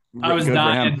 I was good for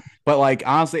dying. him. But like,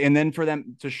 honestly, and then for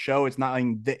them to show, it's not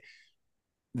like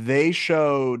they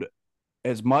showed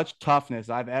as much toughness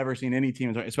I've ever seen any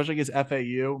team, especially against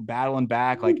FAU, battling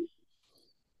back. Like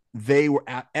they were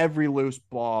at every loose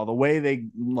ball, the way they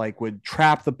like would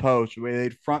trap the post, the way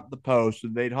they'd front the post,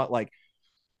 they'd like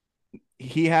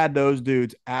he had those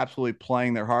dudes absolutely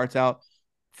playing their hearts out.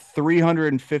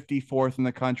 354th in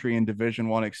the country in Division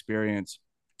One experience,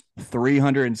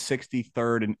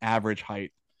 363rd in average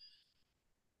height.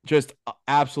 Just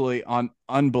absolutely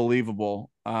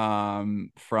unbelievable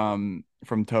from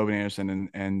Tobin Anderson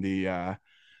and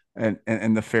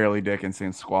the Fairleigh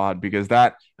Dickinson squad, because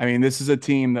that, I mean, this is a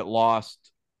team that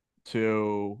lost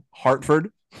to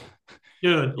Hartford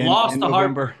Dude, in lost to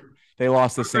November. Hartford. They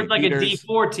lost to Hartford's St. like a Peter's.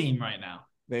 D4 team right now.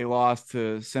 They lost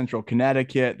to Central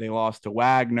Connecticut. They lost to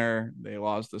Wagner. They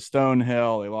lost to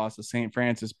Stonehill. They lost to St.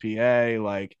 Francis, PA.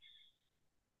 Like,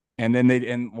 and then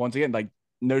and once again, like,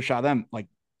 no shot them. Like,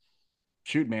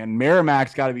 shoot, man,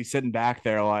 Merrimack's got to be sitting back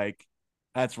there. Like,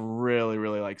 that's really,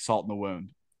 really like salt in the wound.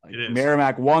 Like, It is.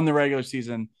 Merrimack won the regular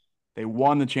season. They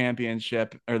won the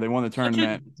championship, or they won the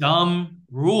tournament. Such a dumb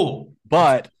rule.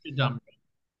 But Dumb.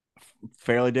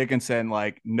 Fairleigh Dickinson,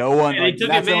 like, no one, Yeah, like, they took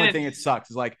that's the only advantage. thing that sucks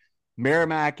is like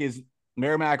Merrimack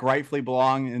rightfully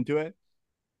belong into it,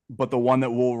 but the one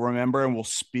that we'll remember and we'll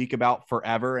speak about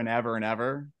forever and ever and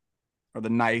ever are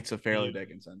the Knights of Fairleigh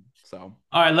Dickinson. So,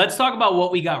 All right, let's talk about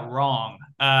what we got wrong.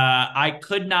 I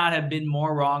could not have been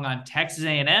more wrong on Texas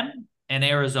A&M and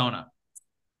Arizona.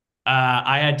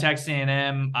 I had Texas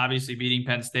A&M obviously beating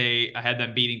Penn State. I had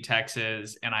them beating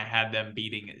Texas, and I had them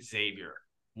beating Xavier.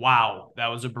 Wow, that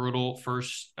was a brutal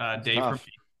first day for tough.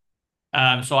 me.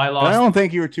 So I And lost. I don't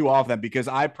think you were too off then, because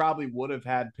I probably would have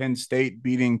had Penn State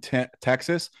beating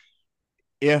Texas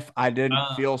if I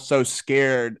didn't feel so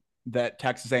scared that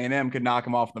Texas A&M could knock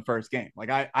them off in the first game. Like,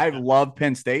 I love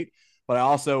Penn State, but I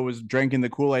also was drinking the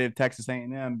Kool-Aid of Texas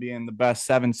A&M being the best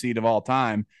 7 seed of all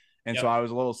time, and so I was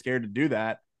a little scared to do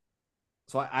that.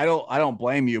 So I don't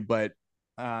blame you, but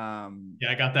Yeah,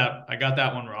 I got that. I got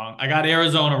that one wrong. I got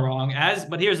Arizona wrong.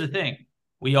 But here's the thing: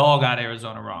 we all got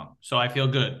Arizona wrong, so I feel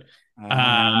good.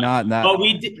 not that. But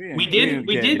we did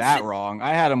get that wrong.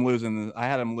 I had them losing. In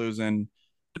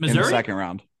the second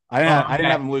round. I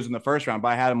didn't have them losing the first round, but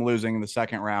I had them losing in the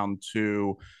second round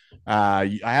to.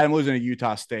 I had them losing to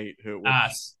Utah State.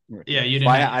 Yeah, you didn't.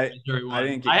 I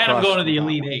didn't. I had them going to the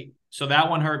Elite Eight, so that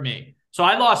one hurt me. So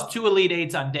I lost 2 Elite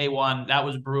Eights on day one. That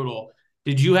was brutal.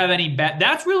 Did you have any bet?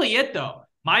 That's really it, though.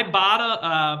 My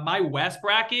my West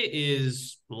bracket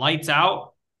is lights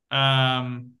out.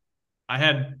 I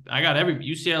got every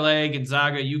UCLA,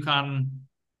 Gonzaga, UConn,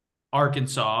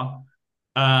 Arkansas.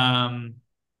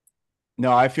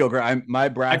 No, I feel great. My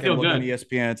bracket on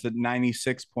ESPN, it's a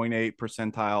 96.8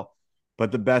 percentile.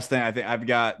 But the best thing, I think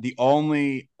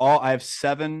I have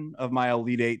 7 of my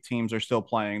Elite Eight teams are still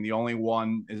playing. The only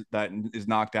one that is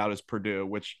knocked out is Purdue,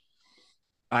 which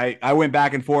I went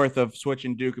back and forth of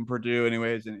switching Duke and Purdue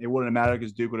anyways, and it wouldn't have mattered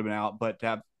because Duke would have been out. But to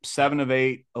have 7 of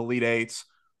 8 Elite Eights,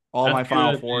 all my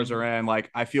Final Fours are in, like,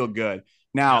 I feel good.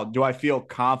 Now, do I feel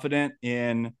confident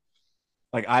in,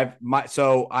 like, I've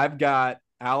got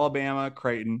Alabama,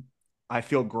 Creighton. I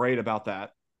feel great about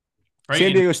that.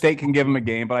 San Diego State can give them a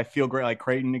game, but I feel great. Like,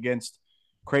 Creighton against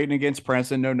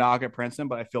Princeton, no knock at Princeton,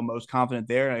 but I feel most confident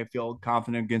there, and I feel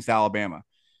confident against Alabama.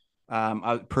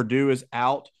 Purdue is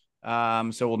out,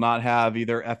 so we'll not have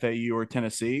either FAU or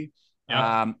Tennessee.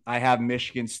 I have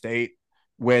Michigan State,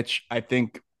 which I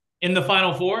think in the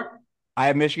Final Four. I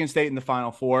have Michigan State in the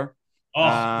Final Four. Oh,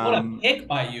 what a pick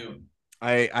by you!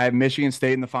 I have Michigan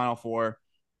State in the Final Four.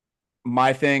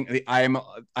 My thing,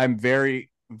 I'm very,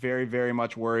 very, very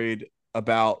much worried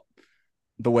about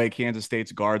the way Kansas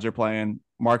State's guards are playing.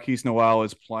 Marquise Noel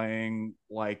is playing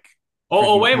like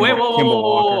wait,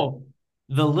 whoa.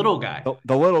 The little guy.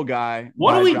 The little guy.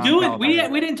 What are we doing?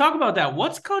 We didn't talk about that.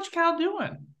 What's Coach Cal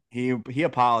doing? He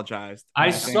apologized.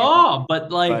 I saw,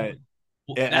 but like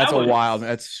that's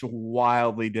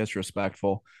wildly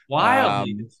disrespectful.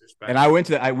 Wildly disrespectful. And I went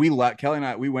to Kelly and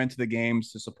I went to the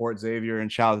games to support Xavier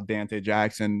and shout out to Dante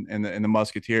Jackson and the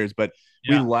Musketeers, but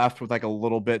we left with like a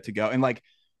little bit to go. And like,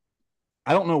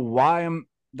 I don't know why I'm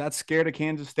that scared of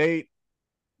Kansas State,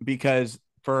 because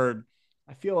I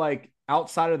feel like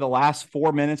outside of the last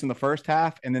 4 minutes in the first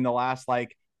half and then the last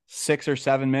like 6 or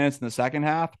 7 minutes in the second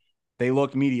half, they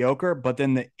looked mediocre. But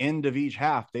then the end of each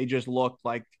half, they just looked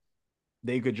like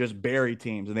they could just bury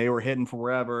teams, and they were hitting from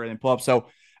wherever and pull up. So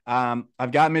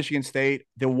I've got Michigan State.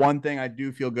 The one thing I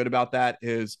do feel good about that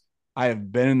is I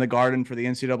have been in the Garden for the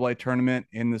NCAA tournament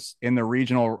in the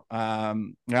regional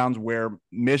rounds where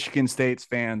Michigan State's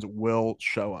fans will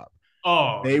show up.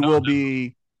 They will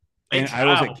be. And I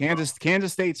was at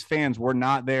Kansas State's fans were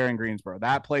not there in Greensboro.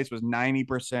 That place was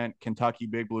 90% Kentucky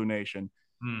Big Blue Nation.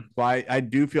 So I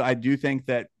do think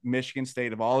that Michigan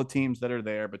State, of all the teams that are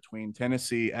there between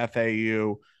Tennessee,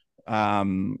 FAU,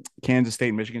 Kansas State,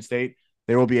 and Michigan State,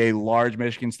 there will be a large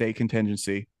Michigan State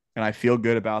contingency, and I feel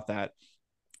good about that.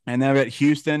 And then I've got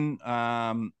Houston.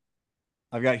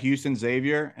 I've got Houston,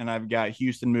 Xavier, and I've got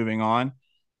Houston moving on.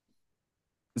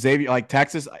 Xavier, like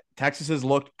Texas has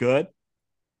looked good.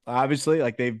 Obviously,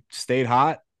 like they've stayed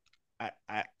hot.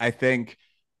 I think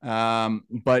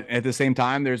But at the same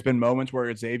time, there's been moments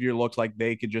where Xavier looks like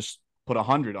they could just put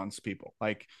 100 on people.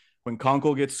 Like when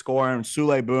Kunkel gets scoring,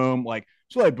 Sule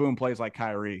Boom plays like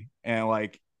Kyrie, and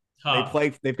like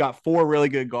Tough. they've got four really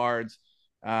good guards.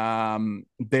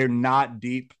 They're not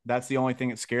deep. That's the only thing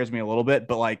that scares me a little bit.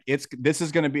 But like this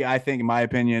is going to be, I think, in my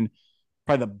opinion,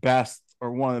 probably the best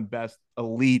or one of the best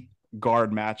elite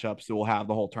guard matchups that we'll have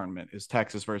the whole tournament is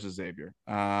Texas versus Xavier.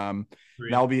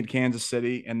 That'll be in Kansas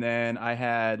City, and then I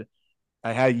had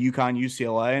UConn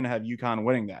UCLA, and I have UConn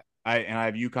winning that. I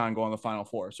have UConn going to the Final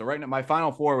Four. So right now, my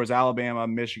Final Four was Alabama,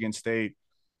 Michigan State,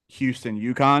 Houston,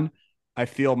 UConn. I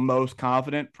feel most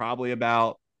confident probably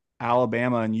about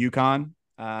Alabama and UConn,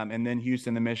 and then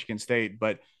Houston and Michigan State.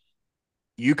 But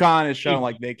UConn has shown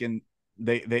like they can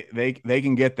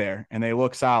get there, and they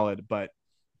look solid. But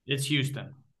it's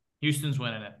Houston. Houston's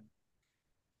winning it.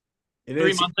 It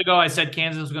 3 months ago, I said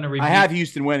Kansas was going to repeat. I have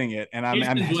Houston winning it, and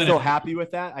I'm still happy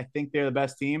with that. I think they're the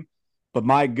best team. But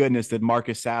my goodness, did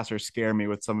Marcus Sasser scare me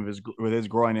with his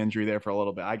groin injury there for a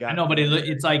little bit? I know, but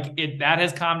it's like that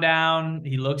has calmed down.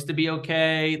 He looks to be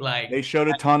okay. Like they showed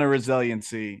a ton of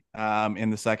resiliency in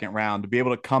the second round to be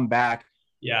able to come back,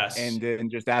 yes, and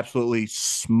just absolutely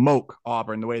smoke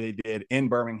Auburn the way they did in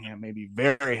Birmingham. Made me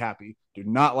very happy. Do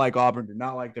not like Auburn. Do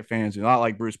not like their fans. Do not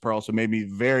like Bruce Pearl. So made me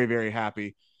very, very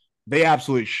happy. They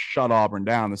absolutely shut Auburn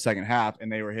down in the second half, and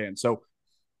they were hitting. So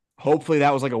hopefully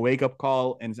that was like a wake-up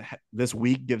call, and this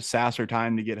week gives Sasser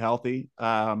time to get healthy.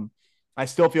 I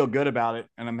still feel good about it,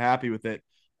 and I'm happy with it.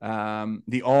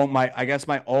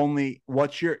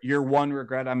 What's your one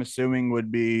regret, I'm assuming,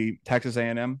 would be Texas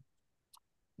A&M?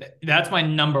 That's my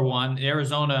number one.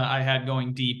 Arizona I had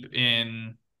going deep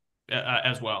in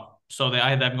as well. So I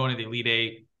had them going to the Elite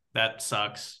Eight. That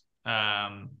sucks.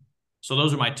 So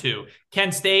those are my two.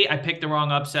 Kent State, I picked the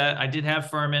wrong upset. I did have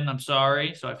Furman. I'm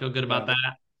sorry. So I feel good about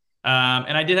that.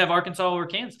 And I did have Arkansas over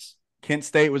Kansas. Kent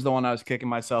State was the one I was kicking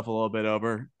myself a little bit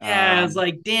over. Yeah, I was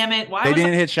like, damn it. Why they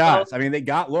didn't hit shots? I mean, they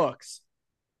got looks,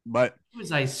 but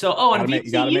was I so? Oh, and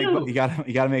VCU. You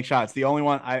got to make shots. The only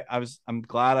one I'm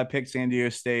glad I picked San Diego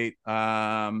State.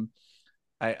 I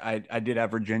did have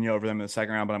Virginia over them in the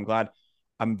second round, but I'm glad.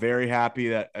 I'm very happy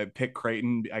that I picked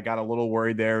Creighton. I got a little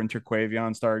worried there when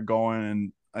Terquavion started going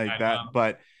and like that.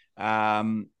 But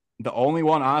the only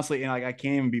one, honestly, and like I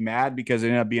can't even be mad because it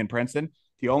ended up being Princeton.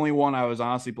 The only one I was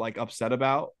honestly like upset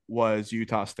about was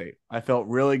Utah State. I felt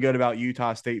really good about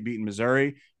Utah State beating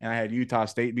Missouri, and I had Utah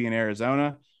State beating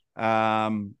Arizona.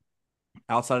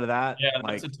 Outside of that, yeah,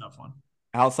 that's a tough one.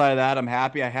 Outside of that, I'm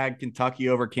happy. I had Kentucky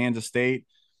over Kansas State.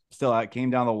 Still, it came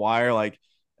down the wire.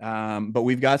 But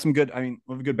we've got some good. I mean,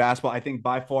 we have good basketball. I think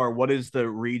by far, what is the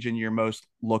region you're most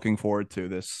looking forward to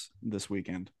this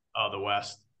weekend? Oh, the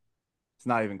West. It's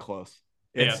not even close.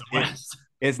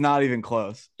 It's not even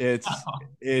close.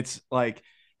 It's like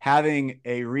having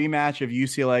a rematch of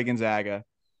UCLA Gonzaga.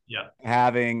 Yeah.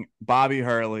 Having Bobby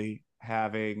Hurley,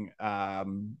 having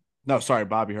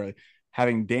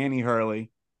Danny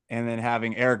Hurley, and then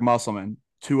having Eric Musselman,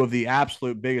 two of the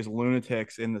absolute biggest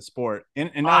lunatics in the sport.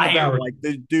 And not about like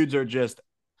the dudes are just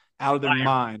out of their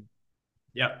mind.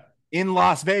 Yep. In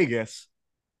Las Vegas,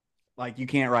 like you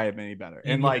can't write it any better.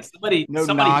 And like somebody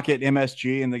knock at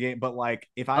MSG in the game, but like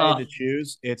if I had to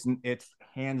choose, it's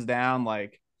hands down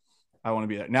like I want to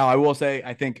be there. Now I will say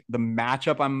I think the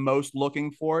matchup I'm most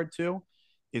looking forward to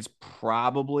is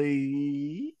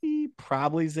probably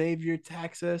Xavier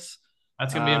Texas.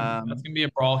 That's gonna be a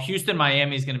brawl. Houston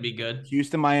Miami is gonna be good.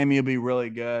 Houston Miami will be really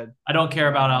good. I don't care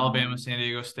about Alabama San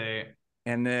Diego State.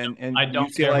 And then I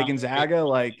don't UCLA Gonzaga.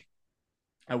 Like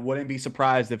I wouldn't be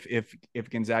surprised if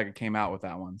Gonzaga came out with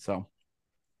that one. So.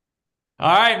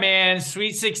 All right, man.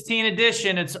 Sweet 16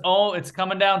 edition. It's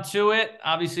coming down to it.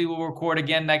 Obviously, we'll record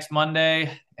again next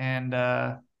Monday, and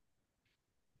that'll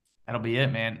be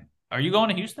it, man. Are you going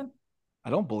to Houston?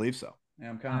 I don't believe so. Yeah,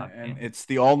 I'm kind of, and it's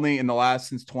the only in the last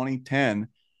since 2010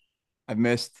 I've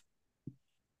missed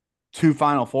 2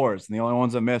 Final Fours, and the only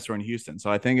ones I missed were in Houston. So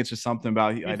I think it's just something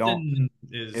about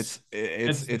it's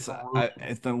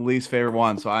the least favorite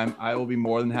one. So I will be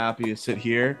more than happy to sit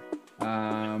here,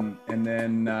 and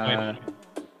then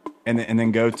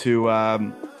go to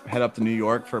head up to New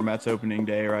York for Mets opening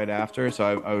day right after.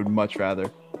 So I would much rather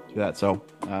do that. So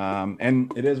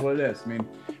and it is what it is. I mean,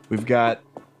 we've got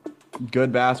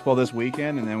good basketball this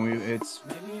weekend, and then it's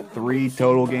 3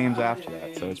 total games after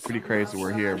that. So it's pretty crazy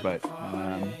we're here, but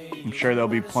I'm sure there'll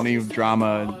be plenty of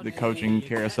drama. The coaching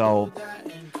carousel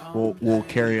will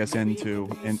carry us into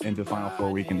Final Four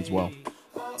weekend as well.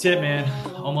 That's it,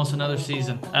 man. Almost another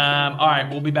season. All right,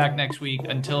 we'll be back next week.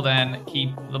 Until then,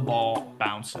 keep the ball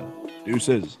bouncing.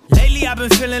 Deuces. Lately I've been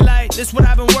feeling like this what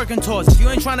I've been working towards. If you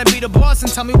ain't trying to be the boss,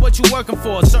 then tell me what you working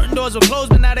for. Certain doors were closed,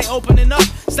 but now they opening up.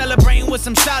 Celebrating with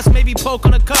some shots, maybe poke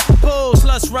on a cup. Bulls,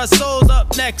 lust, rust, souls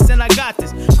up next, and I got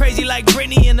this. Crazy like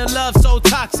Britney and the love so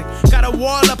toxic. Got a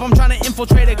wall up, I'm trying to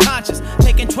infiltrate a conscience.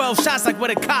 Taking 12 shots like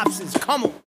where the cops is. Come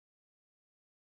on.